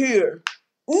 I'm here.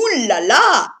 Ooh la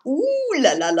la. Ooh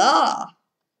la la la.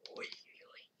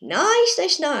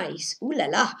 Nice. Ooh la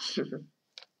la.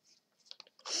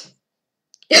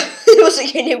 It was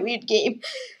again a weird game.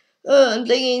 I'm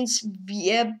playing against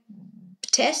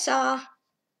Tessa.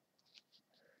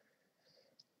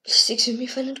 Excuse me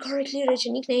if I not correctly read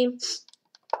your nickname.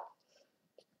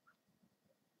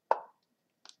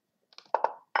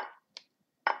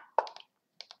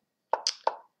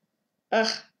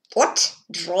 What?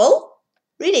 Draw?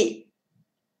 Really?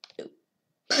 No.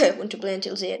 I want to play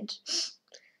until the end.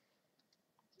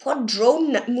 What draw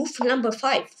move number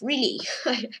 5? Really?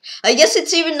 I guess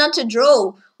it's even not a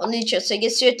draw on Lichess. I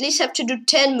guess you at least have to do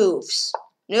 10 moves.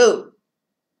 No.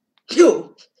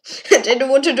 I don't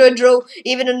want to do a draw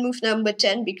even on move number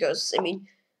 10 because, I mean,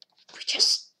 we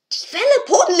just develop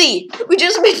only. We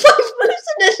just made 5 moves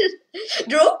and then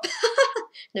draw.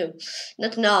 No,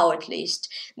 not now at least.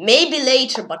 Maybe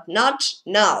later, but not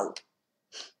now.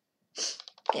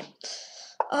 Yeah.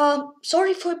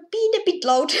 Sorry for being a bit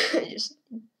loud.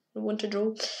 I want to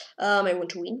draw. I want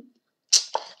to win.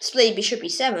 Let's play bishop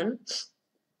e7.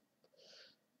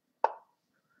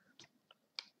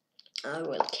 I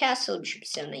will castle bishop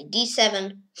e7, knight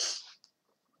d7.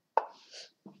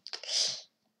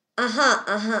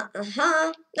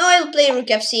 No, I'll play rook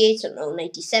f8 on all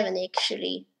 97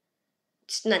 actually.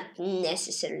 It's not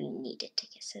necessarily needed, I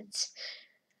guess. It's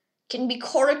can be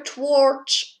correct word.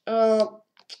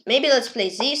 Maybe let's play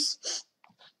this.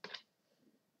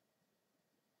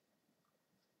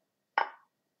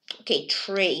 Okay,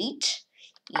 trade.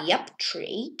 Yep,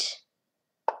 trade.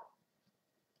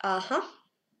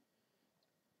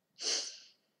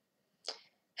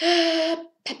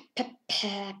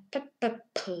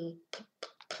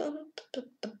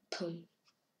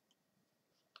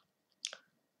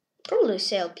 Probably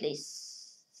sell,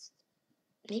 please.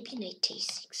 Maybe knight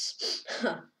a6.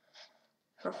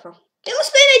 Then let's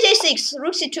play knight a6,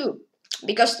 rook c2.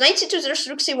 Because knight c2 there's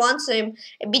rook c1, so I'm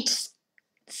a bit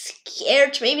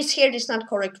scared. Maybe scared is not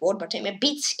correct word, but I'm a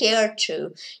bit scared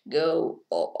to go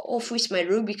off with my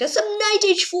rook because some knight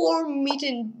h4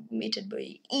 meted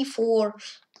by e4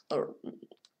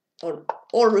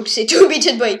 or rook c2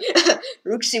 beaten by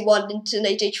rook c1 into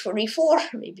knight h4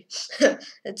 e4. Maybe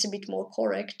that's a bit more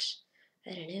correct.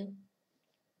 I don't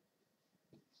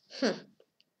know.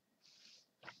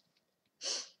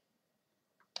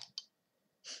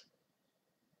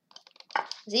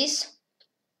 This.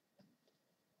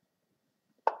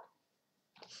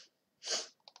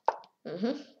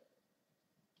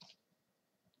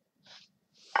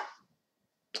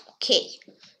 Okay,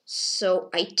 so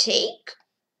I take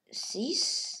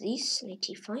this knight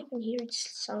e5, and here it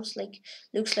sounds like,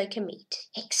 looks like a mate.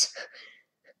 X.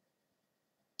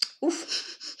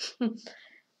 Oof.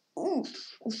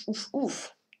 Oof, oof, oof,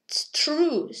 oof. It's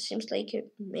true. Seems like a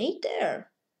mate there.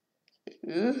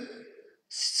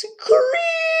 Scream!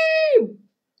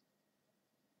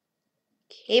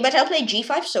 Okay, but I'll play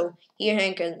g5, so here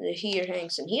hangs, and here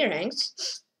hangs.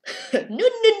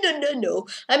 No.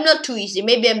 I'm not too easy.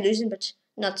 Maybe I'm losing, but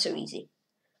not so easy.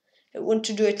 I want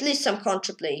to do at least some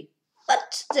counterplay.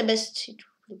 But the best it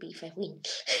will be if I win.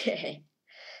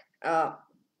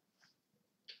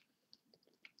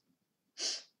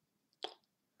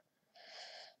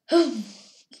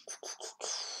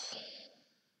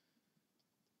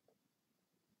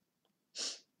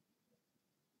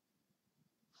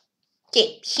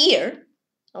 Okay, here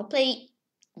I'll play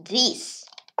this.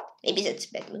 Maybe that's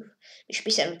a bad move. Bishop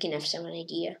e7 can have some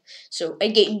idea. So I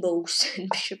gain both and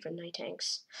bishop and knight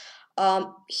hangs.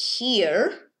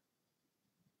 Here.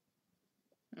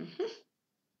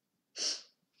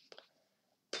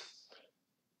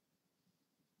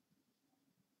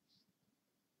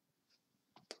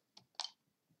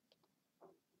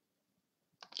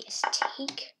 Yes,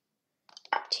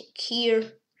 take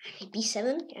here.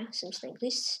 b7. Yeah, seems like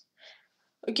this.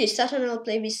 Okay, Saturn. I'll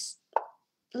play with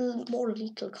more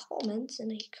little comments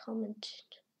than I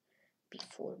commented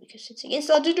before because it's against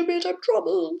a little bit of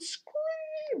trouble.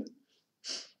 Scream!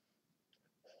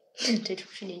 I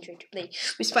really enjoy to play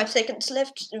with 5 seconds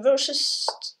left versus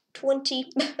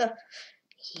 20.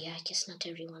 Yeah, I guess not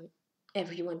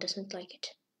everyone doesn't like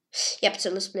it. Yep, so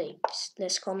let's play.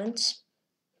 Less comments.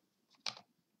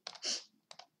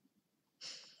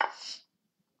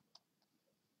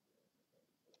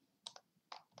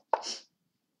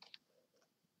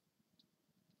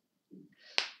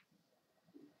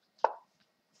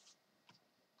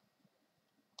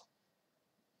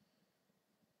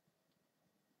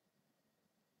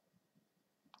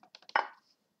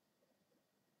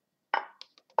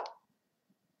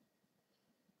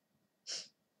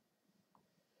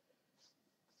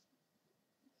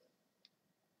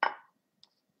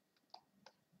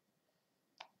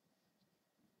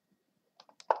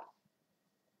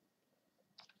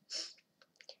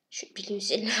 Should be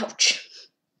losing. Ouch.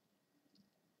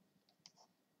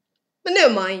 But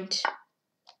never mind.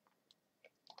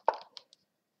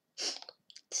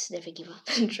 Let's never give up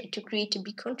and try to create a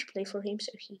big counterplay for him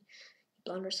so he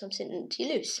blunders something and he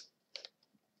loses.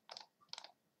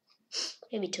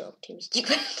 Maybe too optimistic,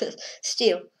 but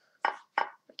still.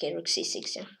 Okay, rook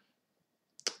c6, yeah.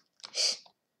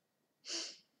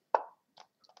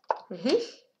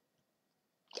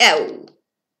 Ow.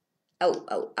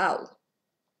 Ow.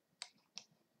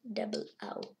 Double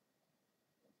ow.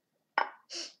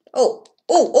 Oh.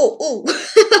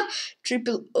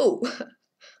 Triple O.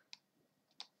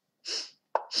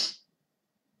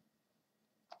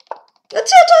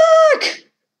 Let's attack!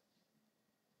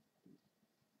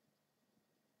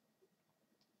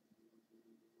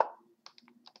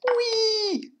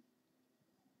 Wee!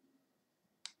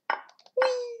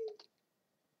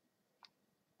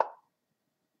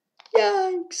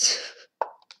 Yikes!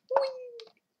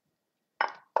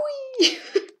 Wee!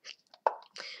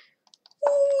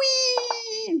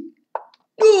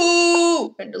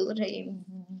 No! And the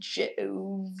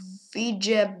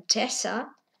Vijab Tessa.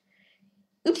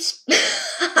 Oops.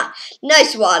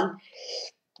 Nice one.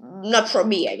 Not from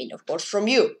me, I mean, of course, from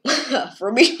you.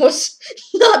 From me was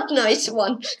not nice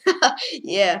one.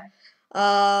 Yeah.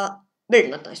 Very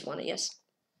not nice one, I guess.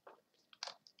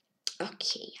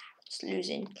 Okay, it's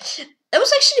losing. That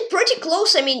was actually pretty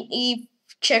close. I mean, he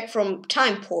checked from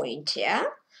time point, yeah?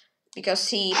 Because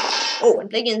he... Oh, and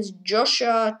play against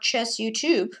Joshua Chess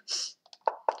YouTube.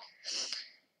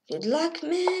 Good luck,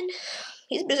 man.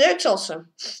 He's Berserk's also.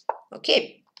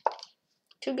 Okay.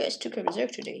 Two guys took a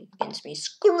Berserk today against me.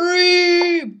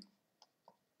 Scream!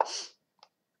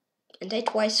 And that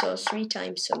twice or 3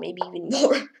 times, so maybe even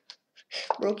more.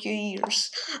 Broke your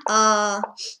ears.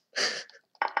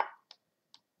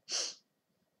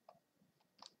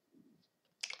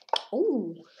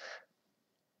 Oh.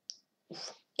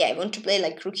 Yeah, I want to play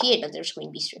like Rook E8, but there's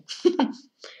Queen B3.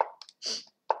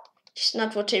 Just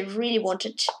not what I really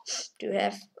wanted to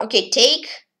have. Okay, take.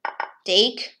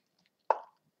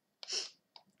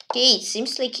 Okay, it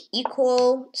seems like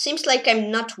equal. Seems like I'm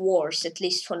not worse, at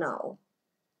least for now.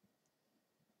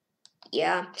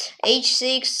 Yeah,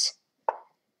 H6.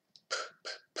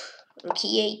 Rook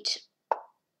E8.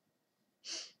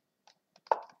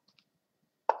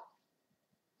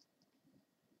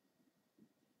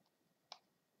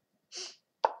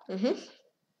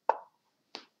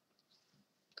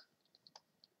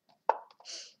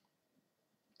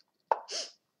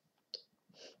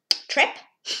 Trap.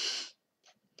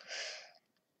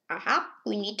 Aha,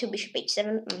 we need to bishop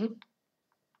H7.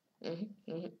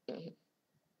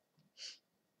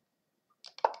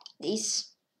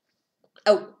 This.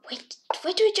 Oh, wait,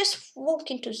 why do I just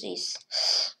walk into this?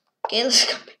 Okay, let's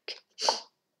come back.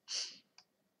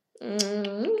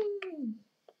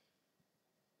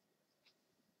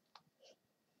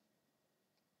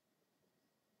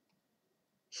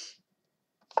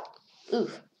 Ooh,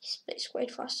 this plays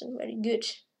quite fast and very good.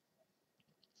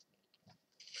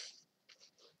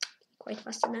 Quite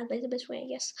fast and not by the best way, I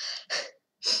guess.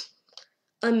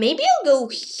 Maybe I'll go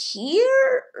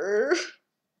here.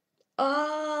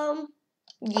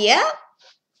 Yeah.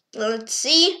 Let's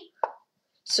see.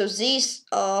 So these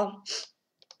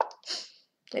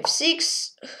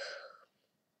F6.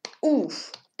 Ooh,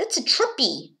 that's a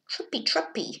trippy.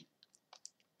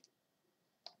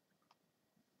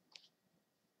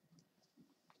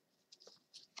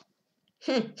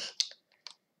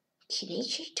 King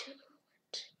H8.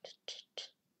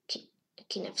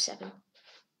 King F7.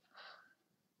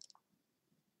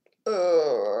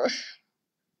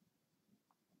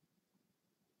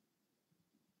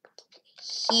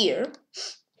 Here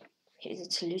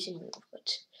it's a losing move,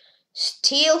 but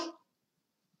still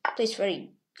plays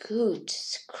very good.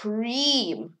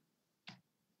 Scream.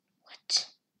 What?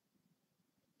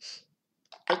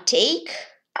 I take.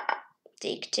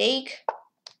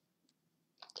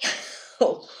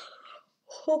 Oh.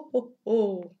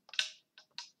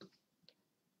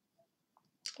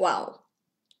 Wow.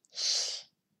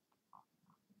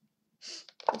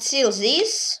 Let's seal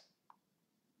this.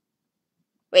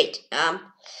 Wait, I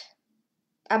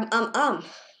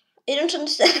don't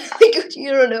understand. I got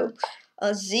you don't know.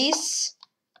 This,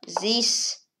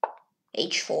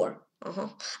 H4.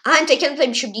 And I can play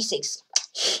bishop D6.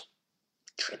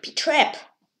 Trippy trap.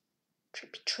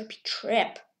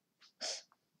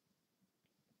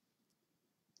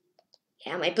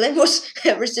 Yeah, my plan was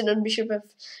everything on bishop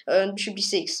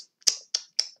D6.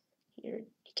 Here,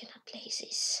 you cannot play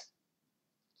this.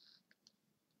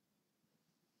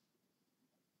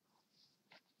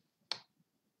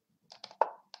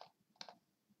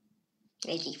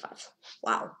 D5.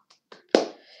 Wow.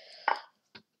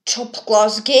 Top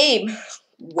class game.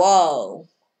 Wow.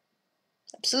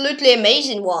 Absolutely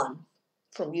amazing one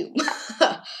from you.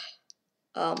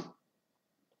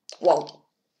 Wow.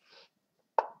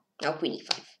 Now Queen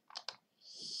E5.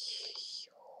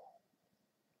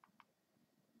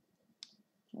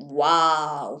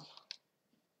 Wow.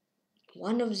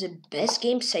 One of the best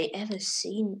games I ever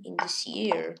seen in this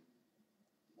year.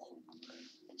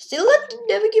 Still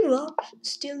never give up.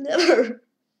 Still never.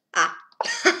 Ah.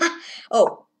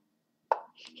 Oh.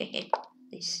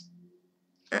 This.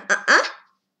 Oh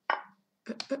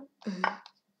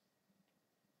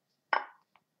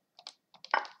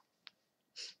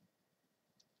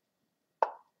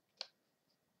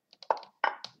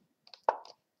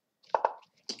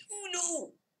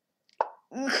no.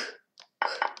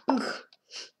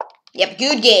 Yep,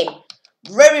 good game.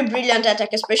 Very brilliant attack,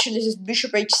 especially this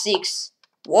bishop H6.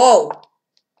 Whoa.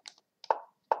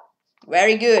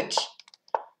 Very good.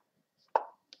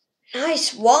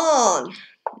 Nice one.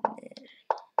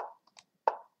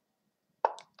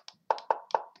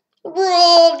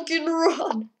 Run, can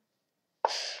run.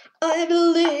 I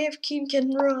believe Kim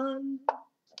can run.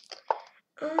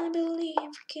 I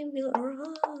believe Kim will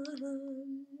run.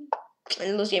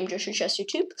 I lose game Joshua Chess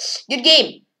YouTube. Good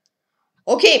game.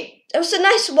 Okay, that was a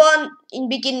nice one in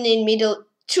beginning and middle.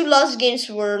 Two last games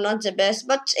were not the best,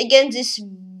 but against this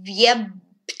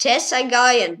Tessa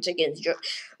guy and against Joe,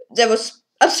 that was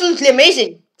absolutely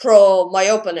amazing from my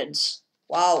opponents.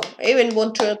 Wow, I even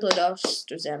won 2 applause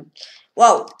to them.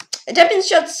 Wow, it happens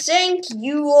just thank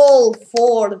you all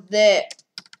for the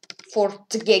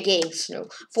games. No,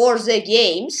 for the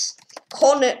games.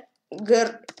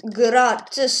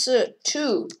 Gratis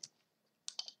to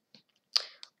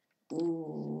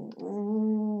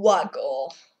Wago.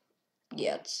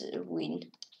 Yeah, it's a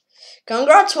win.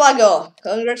 Congrats, Wago.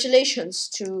 Congratulations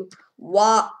to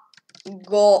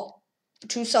Wago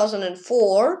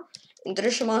 2004.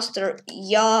 International Master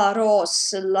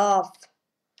Yaroslav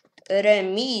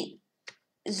Remizov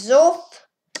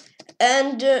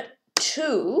and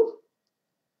 2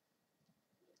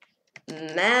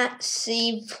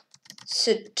 Massive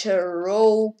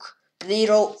Stroke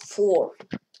 04.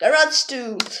 Congrats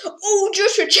to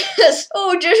Joshua Chess.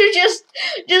 Joshua Chess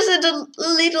just had a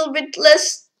little bit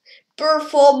less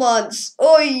performance.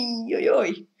 Oi.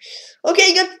 Okay,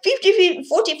 he got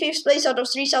 45th place out of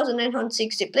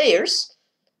 3,960 players.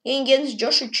 Against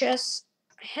Joshua Chess,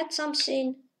 I had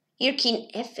something here. King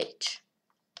F8.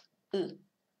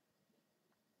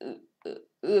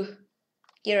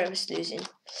 Here I was losing.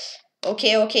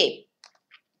 Okay.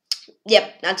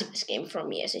 Yep, not the best game from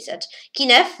me, as I said. King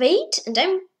F8, and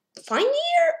I'm fine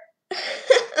here?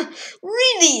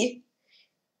 Really?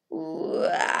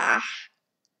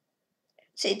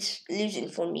 So it's losing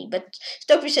for me, but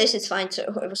Stockfish says it's fine, so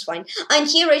it was fine. And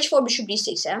here H4 bishop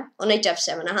d6, on knight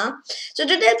f7, So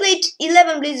today I played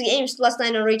 11 Blitz games, plus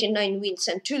 9 on rating, 9 wins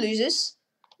and 2 losses.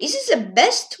 Is this the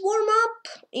best warm-up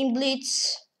in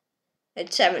Blitz? At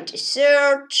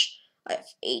 73rd, I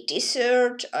have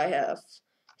 83rd, I have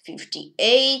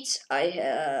 58, I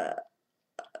have...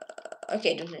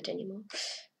 okay, I don't have anymore.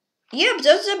 Yep,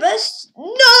 that's the best.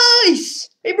 Nice!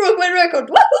 I broke my record.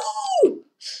 Woohoo!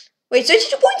 Wait,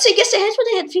 32 points? I guess I had when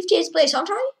I had 58th place,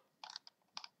 aren't I?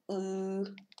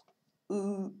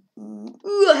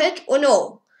 I had... oh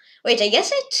no. Wait, I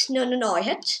guess it... No. I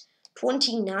had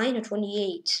 29 or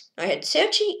 28. I had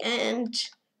 30 and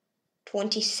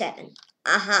 27.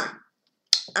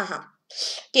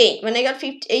 Okay, when I got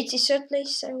 83rd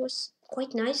place, I was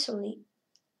quite nice only.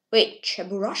 Wait,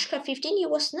 Chaburashka 15, he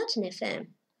was not an FM.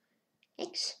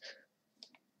 X.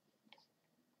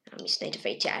 I missed Knight of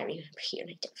 8, yeah, I remember here,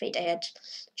 Knight of 8, I had...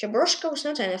 Chaburashka was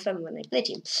not an FM when I played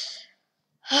him.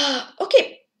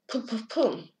 Okay,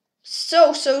 boom.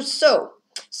 So.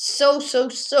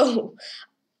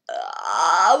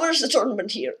 Where's the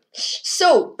tournament here?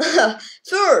 So,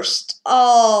 first,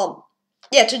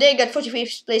 yeah, today I got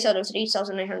 45th place out of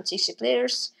 3,960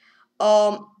 players.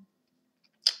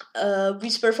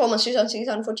 With performance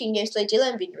 2,614 games played,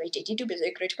 11 win rate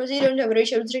 82%, critical zero, and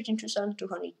average of rating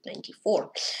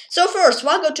 2,294. So first,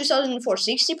 Wago 2004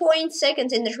 60 points.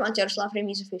 Second, International Yaroslav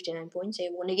Remizov 59 points. I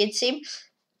won against him.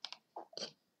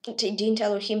 They didn't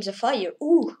allow him the fire.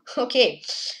 Okay.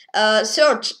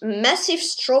 Third, Massive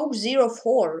Stroke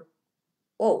 04.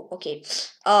 Okay.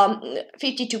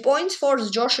 52 points.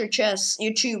 Fourth, Joshua Chess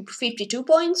YouTube 52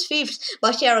 points. Fifth,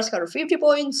 Bakhtiaraskar 50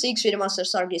 points. Sixth, Vidmaster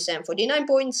Sargisam 49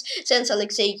 points. Sense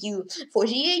Alexei U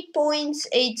 48 points.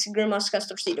 Eighth, Grandmaster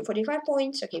Castor 45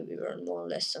 points. Okay, we were more or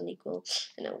less unequal.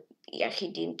 Yeah, he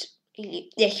didn't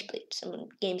really. Yeah, he played some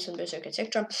games on Berserk,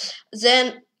 etc.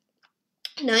 Then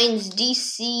 9th,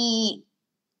 DC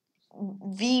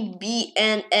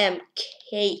VBNMKI,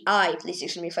 please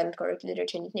excuse me if I not correctly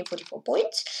return it, 44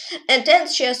 points. And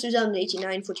 10th, Chess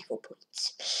 2089, 44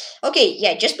 points. Okay,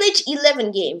 yeah, just played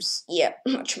 11 games. Yeah,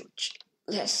 much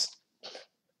less.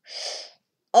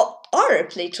 R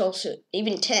played also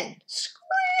even 10.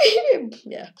 Scream!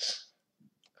 Yeah.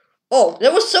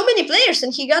 There was so many players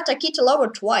and he got Akita Lover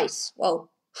twice. Wow.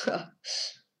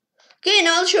 Okay,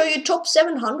 now I'll show you top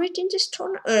 700 in this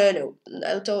tournament.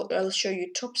 No, I'll show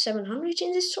you top 700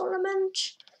 in this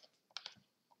tournament.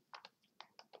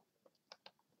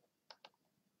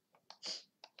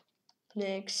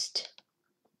 Next.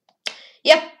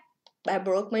 Yep, I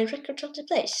broke my record of the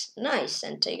place. Nice,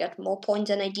 and I got more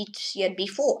points than I did yet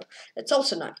before. That's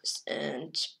also nice,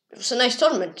 and it was a nice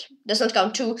tournament. Does not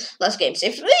count 2 last games.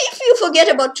 If you forget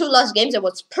about 2 last games, it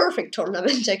was perfect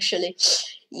tournament actually.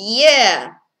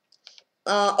 Yeah.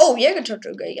 I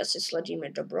guess it's Vladimir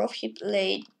Dobrov he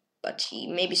played, but he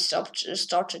maybe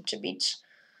started a bit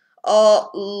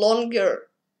longer,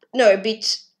 no, a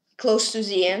bit close to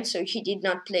the end, so he did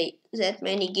not play that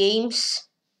many games.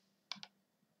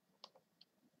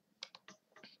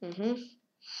 Next.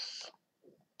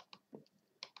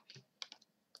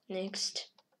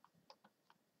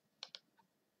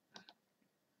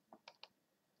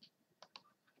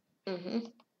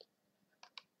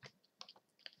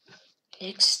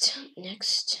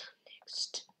 Next.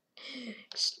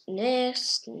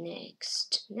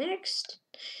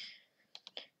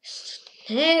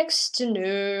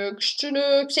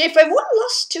 If I won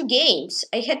last 2 games,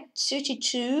 I had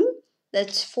 32.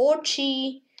 That's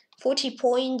 40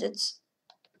 points. That's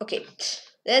okay.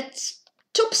 That's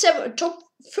top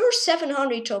first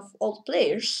 700 of all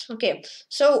players. Okay,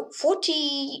 so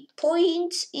 40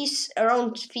 points is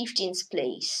around 15th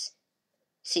place.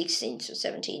 16th to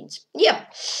 17th. Yeah.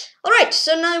 Alright,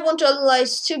 so now I want to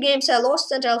analyze 2 games I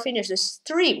lost and I'll finish the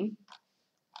stream.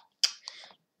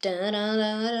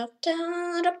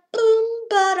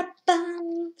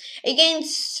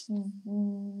 Against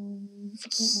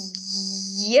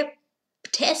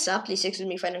Tessa, please excuse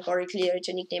me if I don't correctly read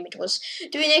your nickname. It was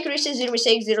 2 inaccuracy, 0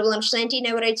 mistakes, 0 lunch, 19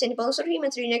 average, 20 balls for him,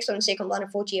 and 3 next on second blunder,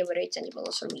 40 average, 20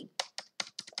 balls for me.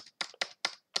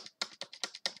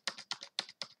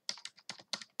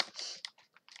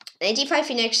 '95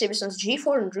 in next episodes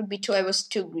G4 and Rook B2. I was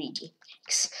too greedy.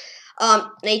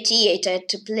 98 I had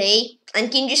to play,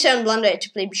 and King G7 blunder I had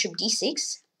to play Bishop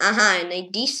D6. And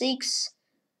Knight D6.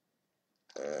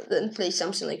 Then play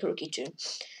something like Rook E2.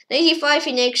 95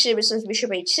 in next episodes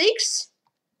Bishop H6.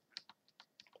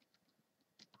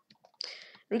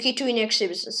 Rook E2 in next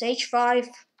episodes H5.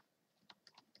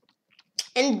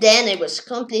 And then I was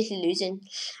completely losing.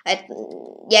 I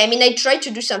tried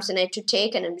to do something. I had to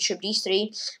take and then Bishop D3,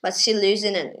 but still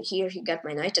losing. And here he got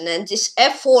my knight. And then this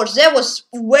F4, that was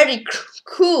very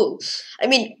cool. I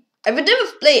mean, I would never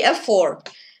play F4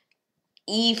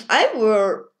 if I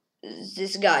were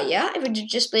this guy. Yeah, I would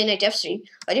just play knight F3.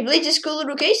 But he played this cool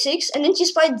Rook A6, and then he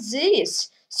spied this.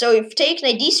 So if take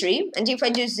knight D3, and if I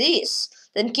do this,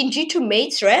 then King G2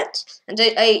 mate threat, and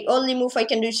I only move I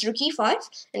can do is Rook E5,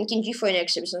 and King G4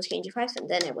 next episode King G5, and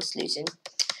then I was losing.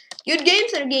 Good game,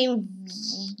 third game.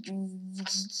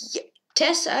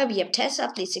 Tessa,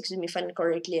 Tessa, please excuse me if I didn't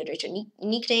correctly write your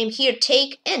nickname. Here,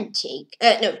 take and take.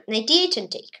 No, 98 and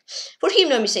take. For him,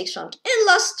 no mistakes found.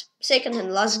 And second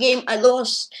and last game I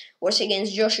lost was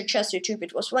against Joshua Chester Troop.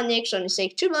 It was 1 next, 1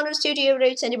 mistake, 2 blunders, 30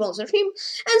 average, 20 balls for him,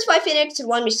 and 5 next,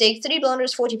 1 mistake, 3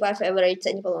 blunders, 45 average,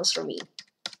 20 balls for me.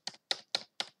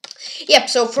 Yep,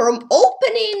 so from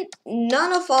opening,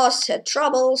 none of us had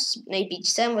troubles. Knight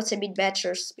B7 was a bit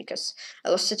better because I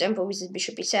lost the tempo with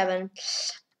Bishop E7.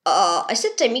 I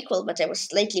said time equal, but I was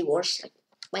slightly worse, like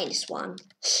 -1.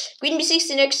 Queen B6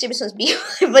 the next episode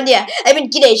B5, but yeah, I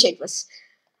mean King H8 was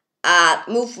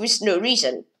move with no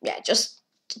reason. Yeah, just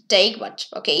take, but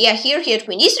okay, yeah, here he had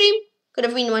Queen E3, could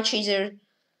have been much easier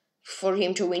for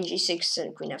him to win G6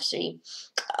 and Queen F3.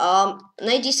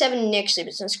 Knight D7 next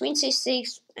episode Queen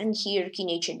C6, and here King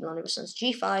H8 blunder versus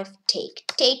G5, take,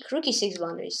 Rook E6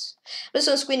 blunders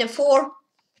versus Queen F4.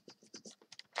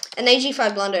 And Knight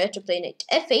G5 blunder, I have to play Knight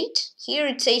F8. Here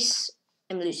it says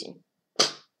I'm losing.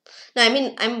 No, I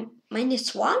mean I'm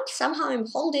 -1. Somehow I'm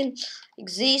holding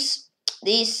like this,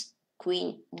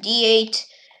 Queen D8,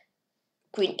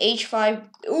 Queen H5.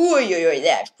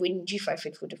 That Queen G5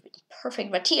 it would have been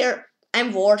perfect. But here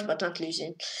I'm worse, but not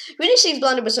losing. Queen E6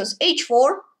 blunder versus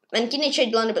H4, and King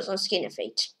H8 blunder versus King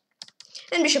F8.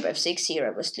 And Bishop F6 here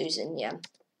I was losing. Yeah,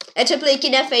 I had to play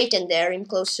King F8, and there I'm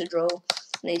close to draw.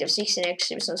 Knight F6 next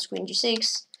versus Queen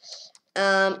G6,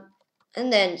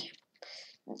 and then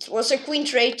it was a queen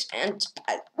trade, and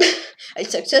I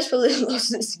successfully lost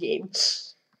this game.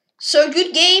 So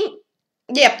good game.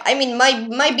 Yep, I mean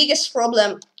my biggest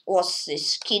problem was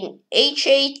this King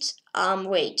H8.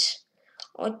 Wait,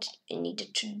 what I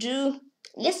needed to do?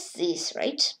 Yes, this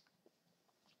right.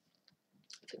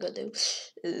 I forgot though.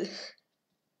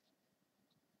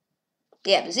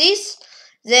 Yeah, this.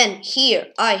 Then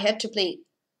here I had to play.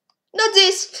 Not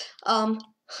this,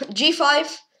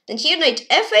 G5, then here Knight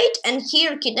F8, and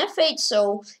here King F8,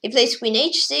 so he plays Queen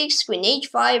H6, Queen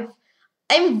H5,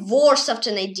 I'm worse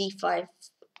after Knight D5,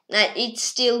 it's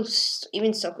still,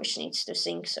 even Stockfish needs to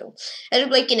think, so I have to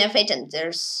play King F8, and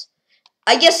there's,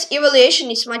 I guess evaluation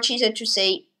is much easier to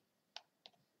say,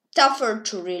 tougher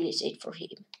to realize it for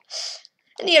him.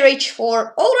 And here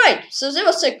H4, alright, so that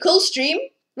was a cool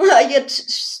stream, I get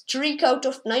streak out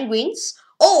of 9 wins,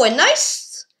 oh, a nice.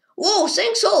 Whoa,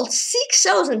 thanks all,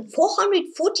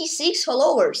 6,446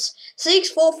 followers,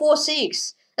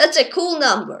 6446, that's a cool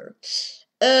number,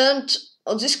 and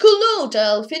on this cool note,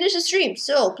 I'll finish the stream.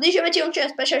 So, please join my team on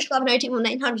chat, special club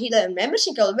 911 members,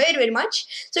 thank you very, very much.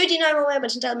 39 more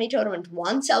members until me tournament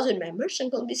 1000 members,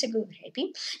 and I'll be so good and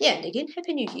happy. Yeah, and again,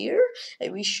 Happy New Year. I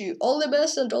wish you all the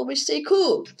best and always stay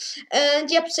cool. And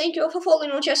yep, thank you all for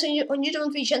following on chess on YouTube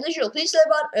and Twitch. And as usual, please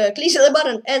click the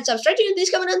button and subscribe to this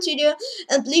comment on this video.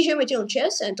 And please join my team on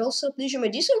chess, and also please join my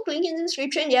Discord link in the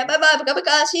description. Yeah, bye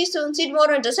bye, see you soon, see you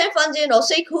tomorrow, and just have fun and all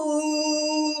stay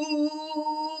cool.